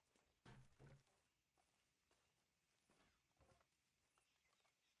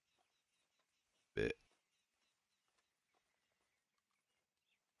 Bet.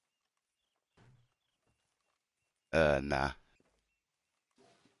 Nah.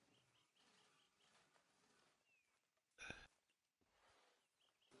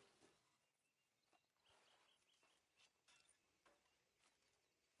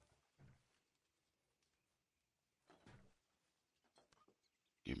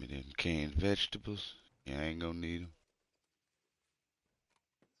 Give me them canned vegetables. You ain't gonna need them.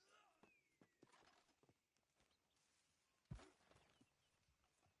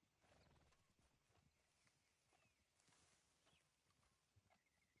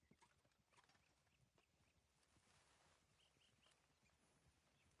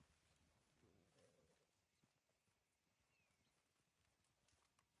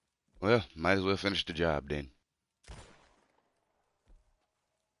 Well, might as well finish the job then.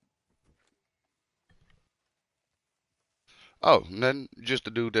 Oh, nothing. Just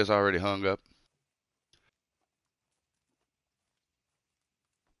the dude that's already hung up.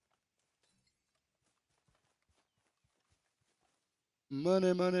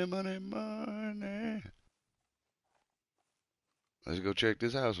 Money, money, money, money. Let's go check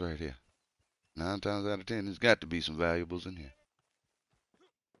this house right here. 9 times out of 10, there's got to be some valuables in here.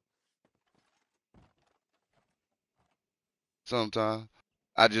 Sometimes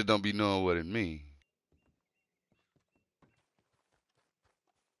I just don't be knowing what it means.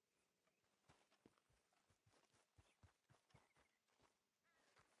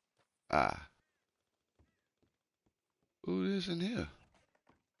 Ah, who is in here?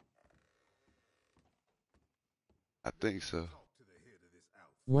 I think so.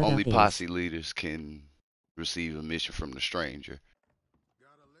 What Only up, Ace? posse leaders can receive a mission from the stranger.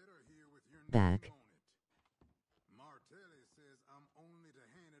 Got a letter here with your Back. name on it. Martelli says I'm only to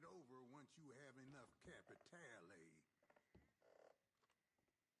hand it over once you have enough capitale.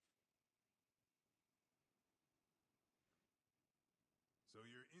 So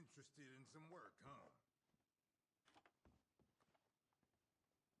you're interested in some work, huh?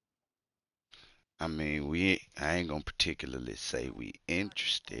 I mean, I ain't gonna particularly say we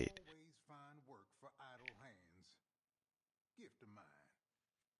interested. Always find work for idle hands. Gift of mine.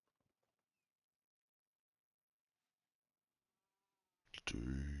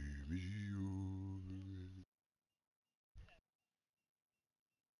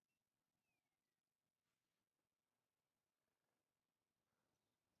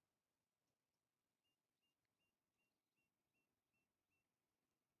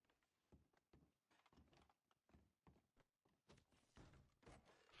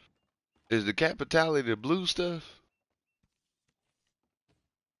 Is the capitality the blue stuff?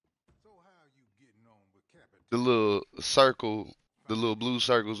 So how you getting on with capitale? The little circle, the little blue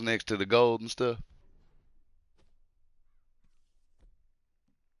circles next to the gold and stuff?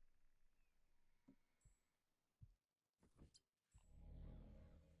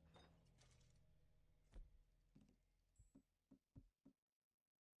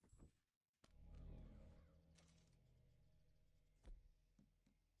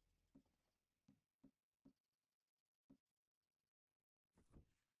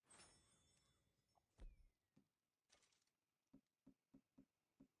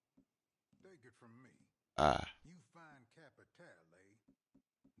 Take it from me. Ah, You find capitale.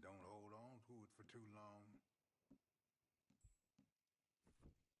 Don't hold on to it for too long.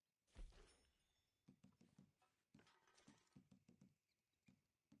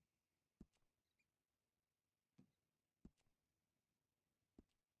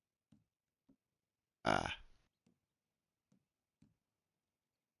 ah.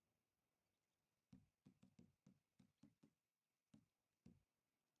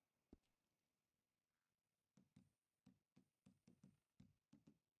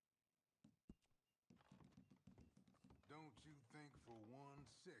 Don't you think for 1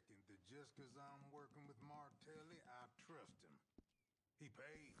 second that just 'cause I'm working with Martelli, I trust him. He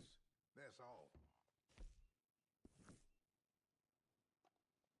pays. That's all.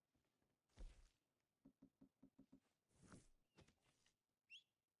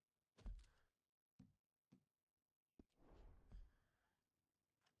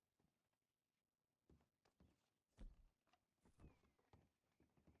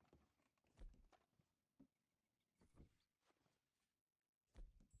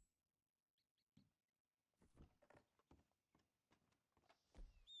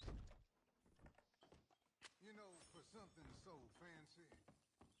 something so fancy,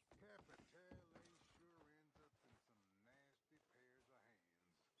 Capitale sure ends up in some nasty pairs of hands.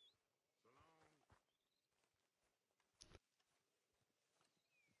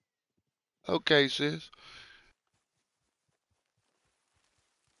 So long. Okay, sis.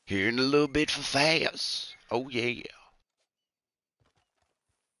 Hearing a little bit for fast. Oh, yeah.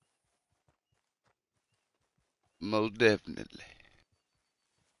 Most definitely.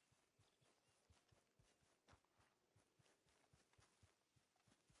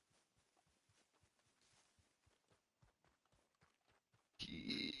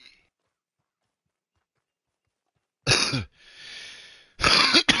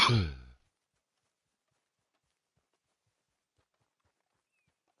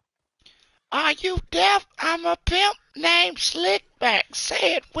 Are you deaf? I'm a pimp named Slickback.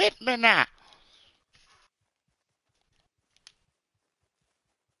 Say it with me now.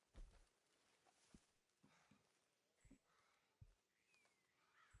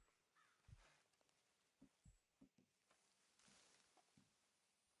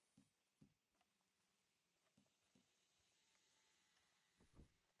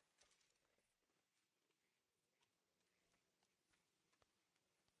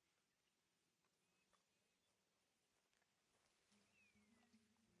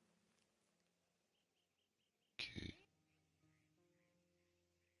 Okay.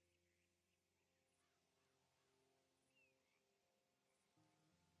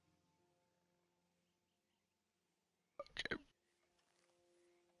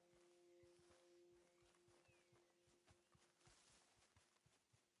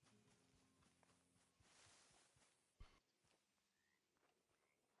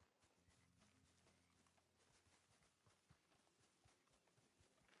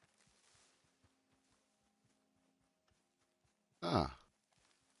 Ah,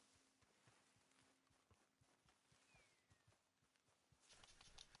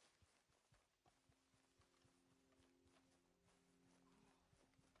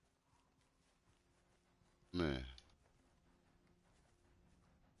 man.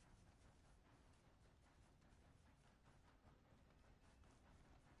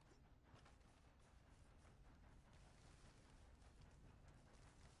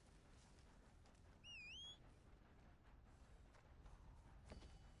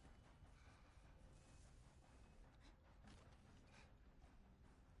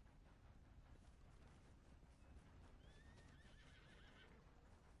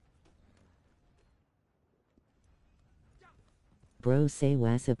 Bro say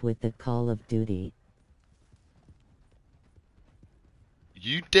WhatsApp with the Call of Duty.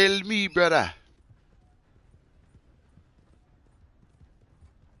 You tell me, brother.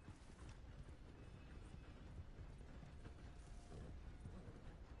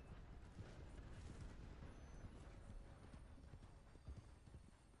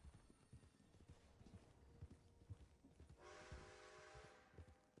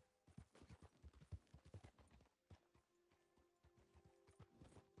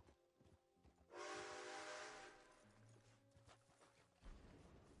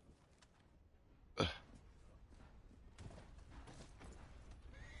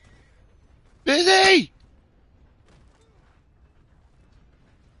 Busy!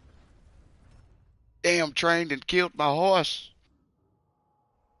 Damn, trained and killed my horse.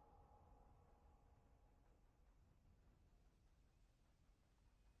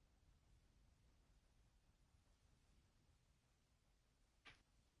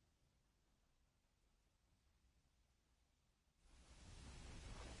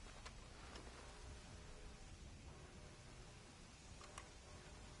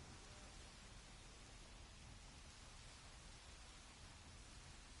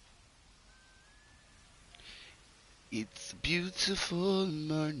 It's a beautiful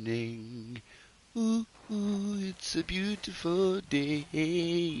morning. Ooh, ooh, it's a beautiful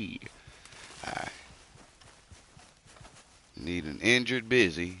day. I need an injured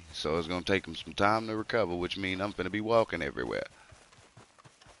busy, so it's gonna take him some time to recover, which means I'm gonna be walking everywhere.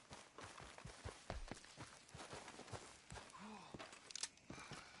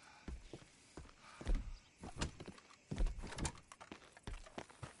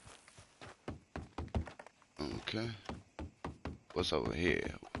 Okay. What's over here?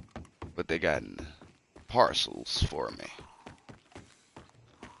 What they got in the parcels for me?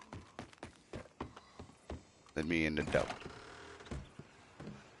 Let me in the door.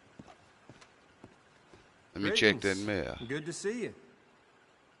 Let me check that Greetings. mail. Good to see you.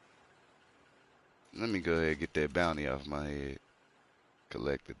 Let me go ahead and get that bounty off my head.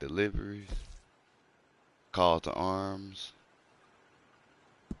 Collect the deliveries. Call to arms.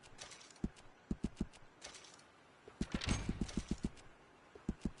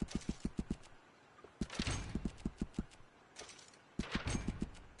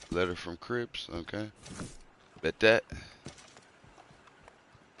 Letter from Crips. Okay. Bet that.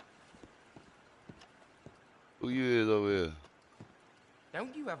 Who you is over here?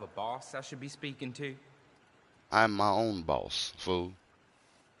 Don't you have a boss I should be speaking to? I'm my own boss, fool.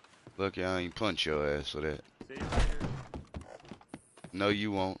 Lucky I ain't punch your ass for that. See you later. No,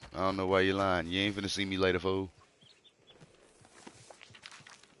 you won't. I don't know why you're lying. You ain't finna see me later, fool.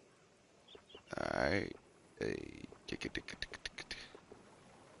 Alright. Hey.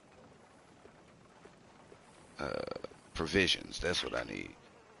 Provisions. That's what I need.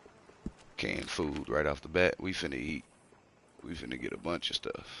 Canned food right off the bat. We finna eat. We finna get a bunch of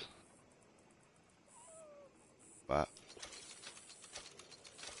stuff. Buy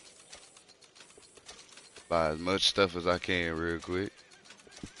as much stuff as I can real quick.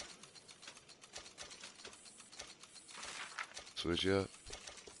 Switch up.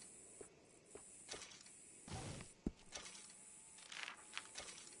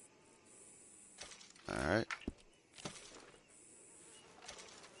 Alright.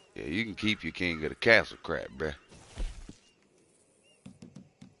 Yeah, you can keep your king of the castle crap, bruh.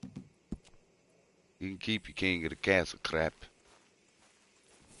 You can keep your king of the castle crap.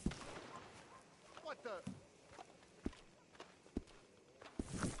 What the?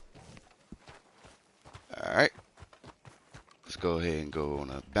 Alright. Let's go ahead and go on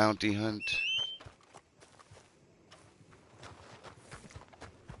a bounty hunt.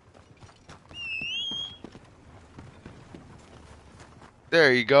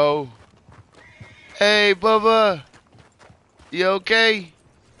 There you go. Hey, Bubba. You okay?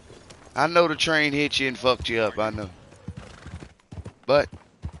 I know the train hit you and fucked you up, I know. But,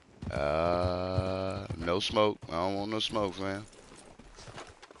 no smoke. I don't want no smoke, fam.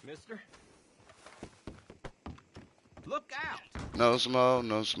 Mister? Look out! No smoke,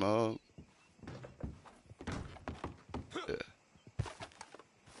 no smoke. Yeah.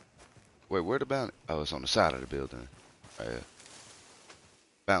 Wait, where the bounty? Oh, it's on the side of the building. Right here.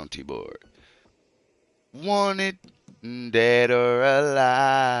 Bounty board. Wanted, dead or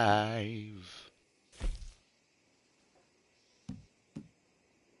alive.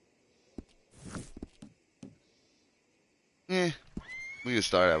 Yeah, we can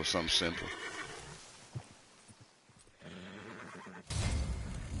start out with something simple.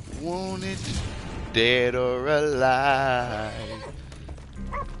 Wanted, dead or alive.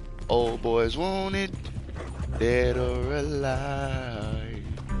 Old boys wanted, dead or alive.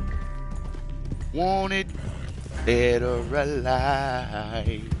 Wanted, dead or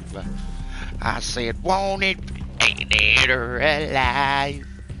alive. I said wanted, dead or alive.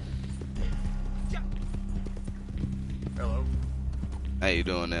 Hello. How you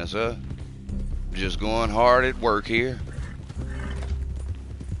doing there, sir? Just going hard at work here.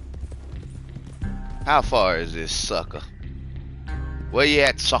 How far is this sucker? Where you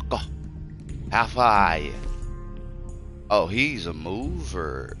at, sucker? How far are you? Oh, he's a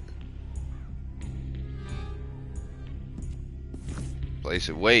mover. Place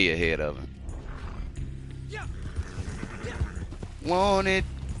it way ahead of him. Wanted,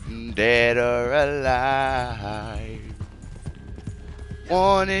 dead or alive.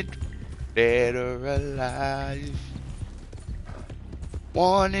 Wanted, dead or alive.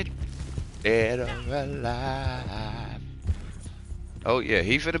 Wanted, dead or alive. Oh yeah,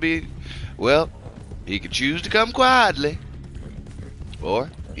 he finna be, well, he could choose to come quietly, or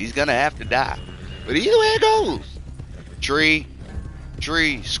he's gonna have to die. But either way it goes. Tree,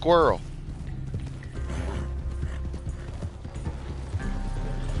 squirrel.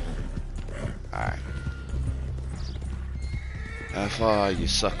 Alright. How far are you,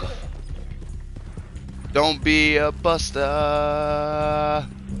 sucker? Don't be a buster.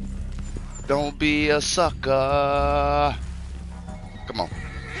 Don't be a sucker. Come on.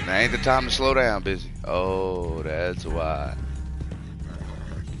 Now ain't the time to slow down, busy. Oh, that's why.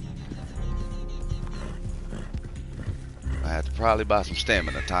 I have to probably buy some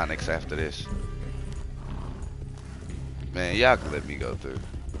stamina tonics after this. Man, y'all can let me go through.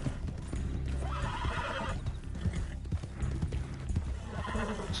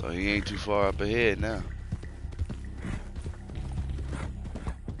 So he ain't too far up ahead now.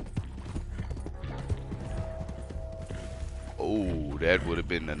 Oh, that would have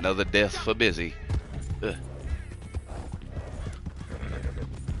been another death for Busy. Ugh.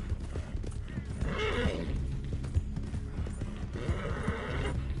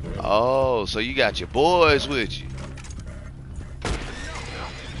 Oh, so you got your boys with you.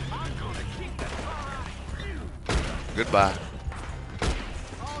 Goodbye.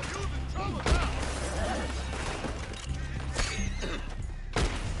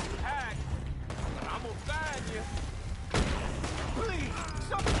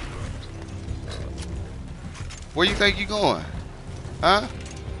 Where you think you going? Huh?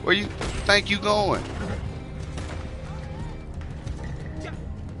 Where you think you going?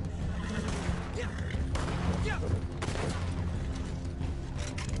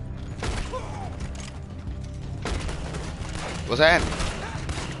 What's happening?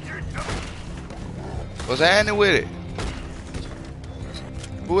 What's happening with it?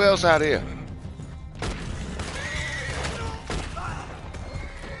 Who else out here?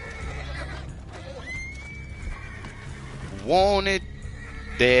 Wanted,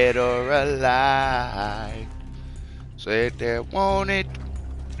 dead or alive. Said they're wanted,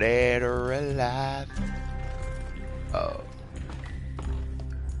 dead or alive. Oh.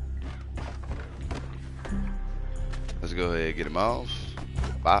 Let's go ahead and get him off.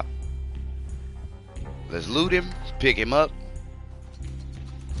 Bop. Let's loot him. Pick him up.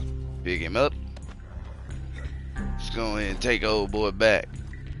 Pick him up. Let's go ahead and take old boy back.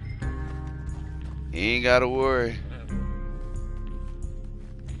 He ain't gotta worry.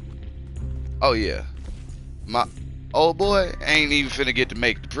 Oh yeah. My old boy ain't even finna get to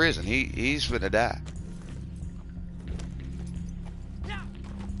make the prison. He's finna die.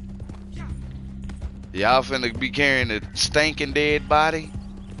 Y'all finna be carrying a stinking dead body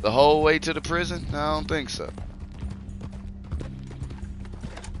the whole way to the prison? I don't think so.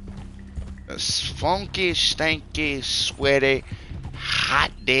 A funky, stinky, sweaty, hot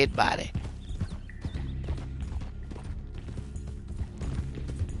dead body.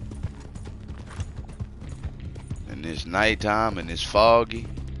 And it's nighttime and it's foggy.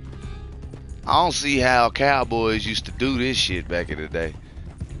 I don't see how cowboys used to do this shit back in the day.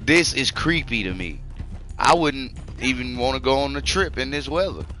 This is creepy to me. I wouldn't even want to go on a trip in this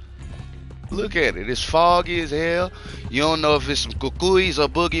weather. Look at it. It's foggy as hell. You don't know if it's some cucuys or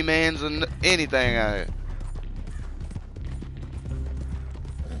boogeymans or anything out here.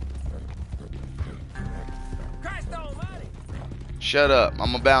 Shut up.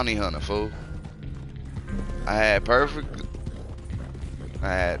 I'm a bounty hunter, fool. I had perfect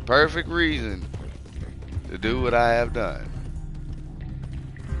reason to do what I have done.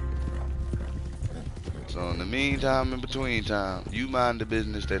 So in the meantime, in between time, you mind the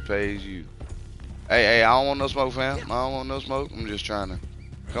business that pays you. Hey, I don't want no smoke, fam. I don't want no smoke. I'm just trying to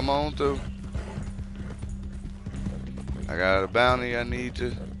come on through. I got a bounty I need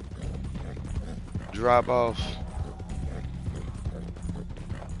to drop off.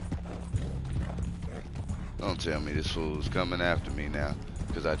 Don't tell me this fool's coming after me now,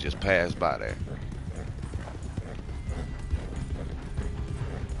 because I just passed by there.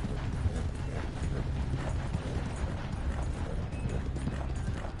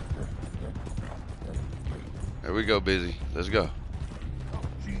 There we go, busy. Let's go.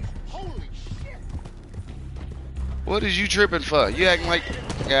 Holy shit! What is you tripping for? You acting like...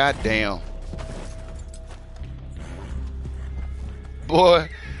 God damn. Boy,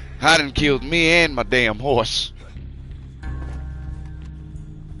 I done killed me and my damn horse.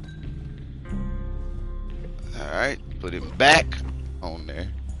 Alright, put him back on there.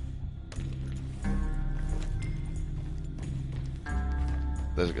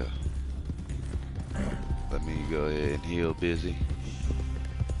 Let's go. Let me go ahead and heal busy.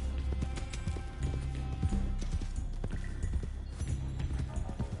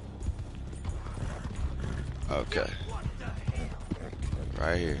 Okay.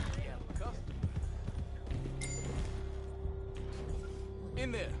 Right here.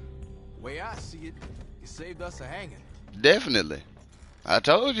 In there. Way I see it, you saved us a hanging. Definitely. I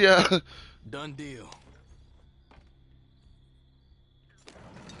told ya. Done deal.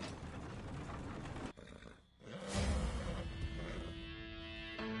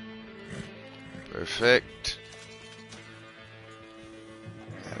 Perfect.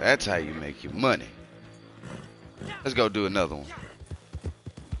 Now that's how you make your money. Let's go do another one.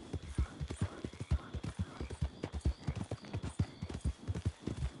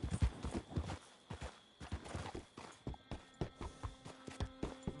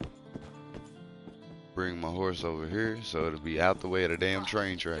 Bring my horse over here so it'll be out the way of the damn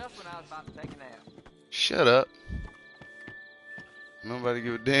train tracks. Just when I was about to take a nap. Shut up. Nobody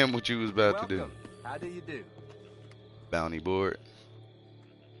give a damn what you was about to do. How do you do? Bounty board.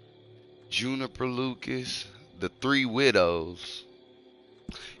 Juniper Lucas. The 3 widows.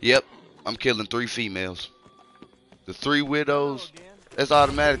 Yep, I'm killing 3 females. The 3 widows, that's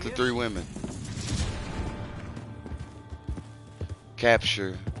automatically 3 women.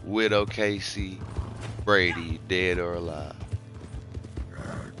 Capture Widow Casey Brady, dead or alive.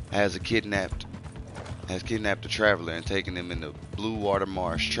 Has kidnapped a traveler and taken him into Blue Water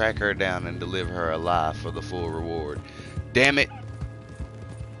Marsh. Track her down and deliver her alive for the full reward. Damn it.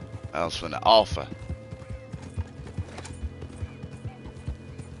 I was finna offer.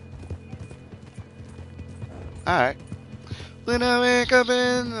 Alright. When I wake up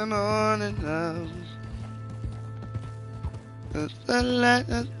in the morning, love, the sunlight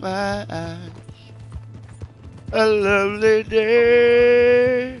of my eyes. A lovely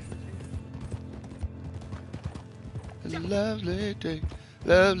day. A lovely day.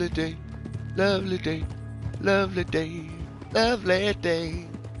 Lovely day. Lovely day. Lovely day. Lovely day.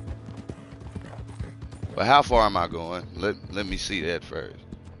 But how far am I going? Let me see that first.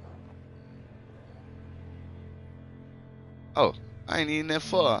 Oh, I ain't even that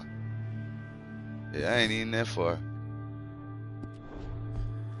far. Yeah, I ain't even that far.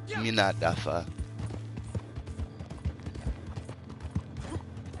 Me not that far.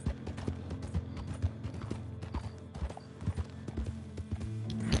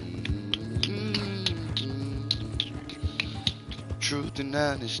 Truth and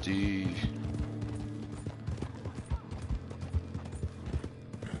honesty.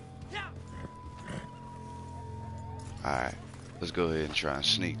 Alright, let's go ahead and try and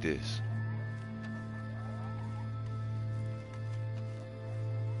sneak this.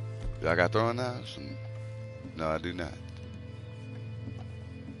 Do I got throwing knives? No, I do not.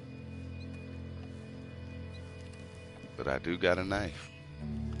 But I do got a knife.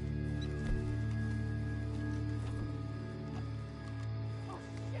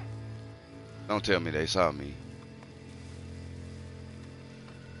 Don't tell me they saw me.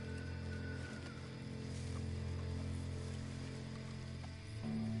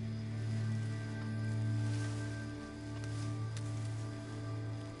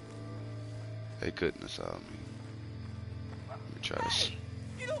 They couldn't have saw me. Let me try to see.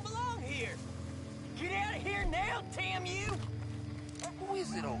 You don't belong here! Get out of here now, damn you! Who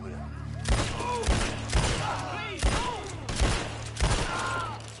is it over there? Please,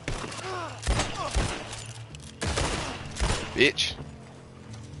 Bitch.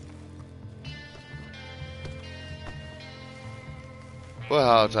 What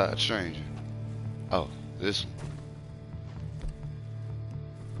hog-tied stranger? Oh, this one.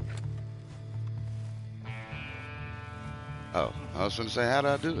 Oh, I was gonna say, how do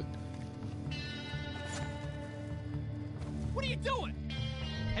I do it? what are you doing?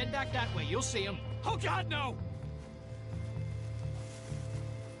 Head back that way, you'll see him. Oh God, no!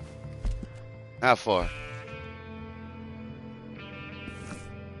 How far?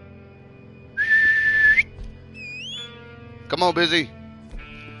 Come on, Busy.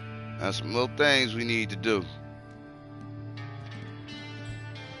 That's some little things we need to do.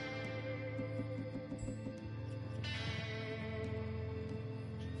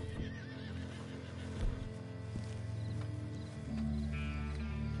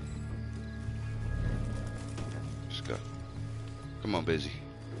 Let's go. Come on, Busy.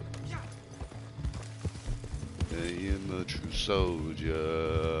 I am a true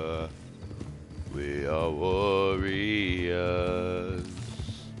soldier. We are warriors.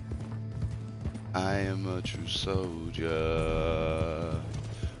 I am a true soldier.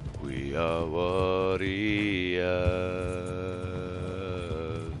 We are warriors.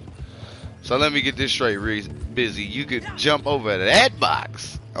 So let me get this straight, Busy. You could jump over that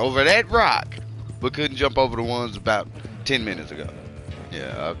box, over that rock, but couldn't jump over the ones about 10 minutes ago.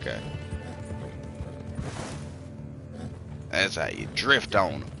 Yeah, okay. That's how you drift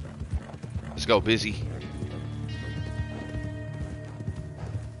on them. Let's go, Busy.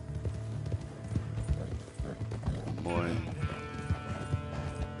 Boy.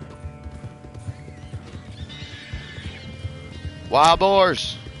 Wild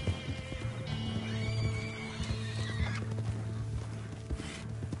boars.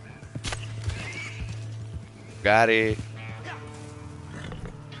 Got it.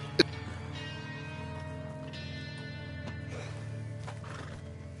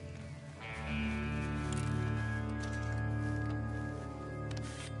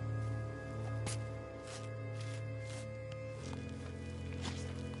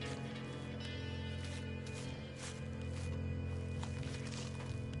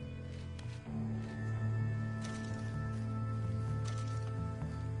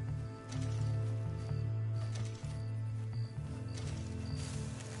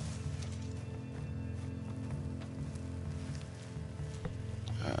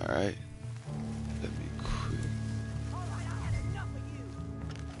 Alright. Let me quit.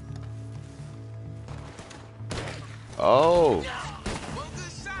 Oh.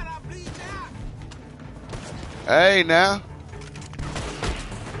 Hey, now.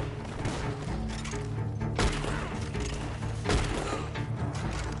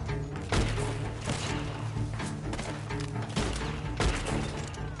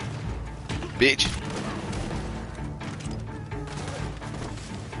 Bitch.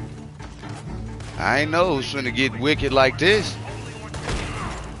 I ain't know it was finna get wicked like this.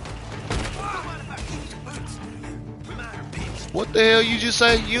 What the hell you just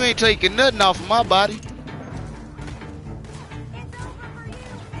say? You ain't taking nothing off of my body.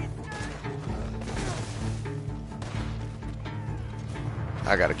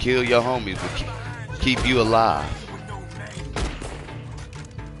 I gotta kill your homies to keep you alive.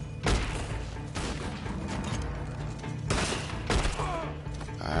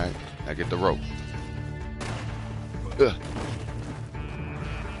 Alright, now get the rope. Ugh.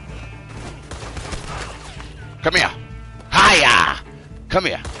 Come here. Hiya! Come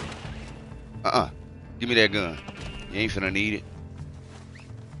here. Give me that gun. You ain't finna need it.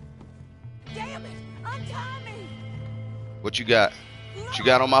 Damn it! Untie me! What you got? What you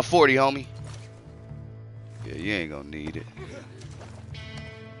got on my 40, homie? Yeah, you ain't gonna need it.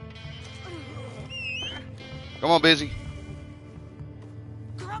 Come on, busy.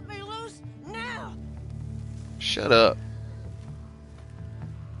 Cut me loose now! Shut up.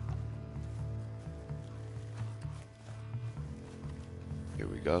 Here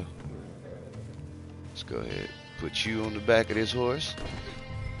we go. Let's go ahead. Put you on the back of this horse.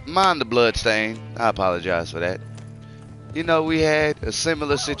 Mind the blood stain. I apologize for that. You know, we had a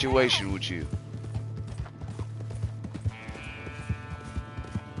similar situation with you.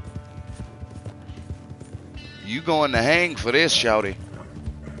 You going to hang for this, shouty.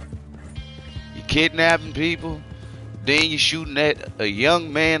 You kidnapping people, then you shooting at a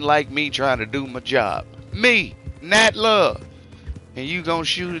young man like me trying to do my job. Me, Nat Love. And you gonna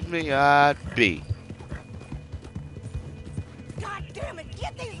shoot at me? I'd be. God damn it!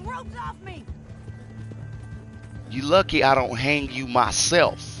 Get these ropes off me! You lucky I don't hang you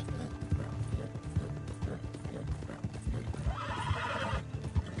myself.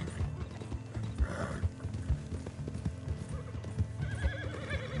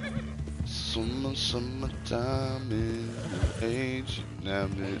 Summertime in the age, and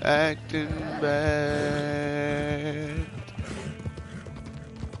I've been acting bad.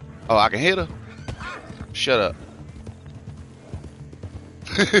 Oh, I can hit her? Shut up.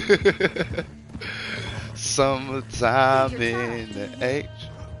 Summertime in the age.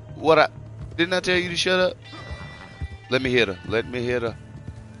 What didn't I tell you to shut up? Let me hit her. Let me hit her.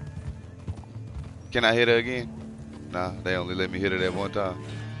 Can I hit her again? Nah, they only let me hit her that one time.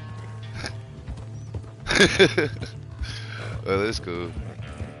 Well, that's cool.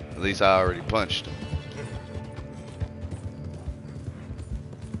 At least I already punched him.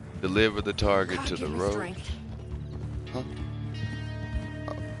 Deliver the target to the road. Huh?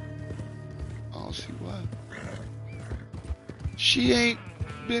 I don't see why. She ain't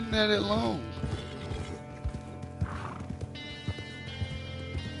been at it long.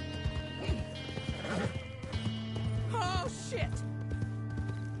 Oh shit!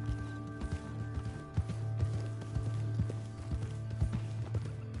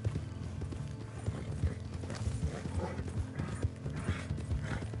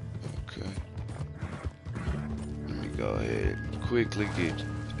 Go ahead and quickly get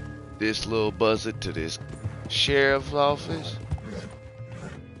this little buzzard to this sheriff's office.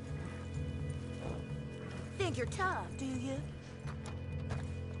 Think you're tough, do you?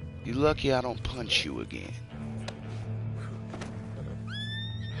 You lucky I don't punch you again.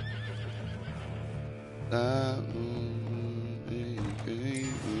 Now,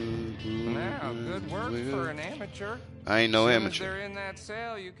 good work for an amateur. I ain't no As soon amateur. as they're in that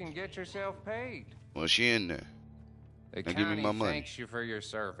cell, you can get yourself paid. Well, she in there. The Now give me county my money. thanks you for your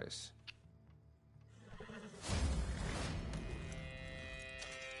service.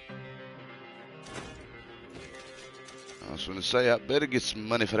 I was gonna say, I better get some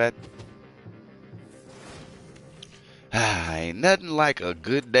money for that. Ain't nothing like a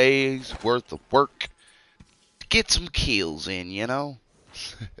good day's worth of work to get some kills in, you know?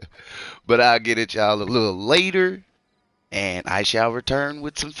 But I'll get at y'all a little later, and I shall return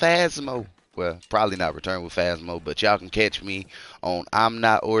with some Phasmo. Well, probably not return with Phasmo, but y'all can catch me on I'm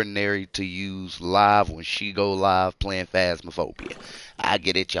Not Ordinary to Use live when she go live playing Phasmophobia. I'll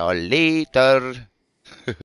get at y'all later.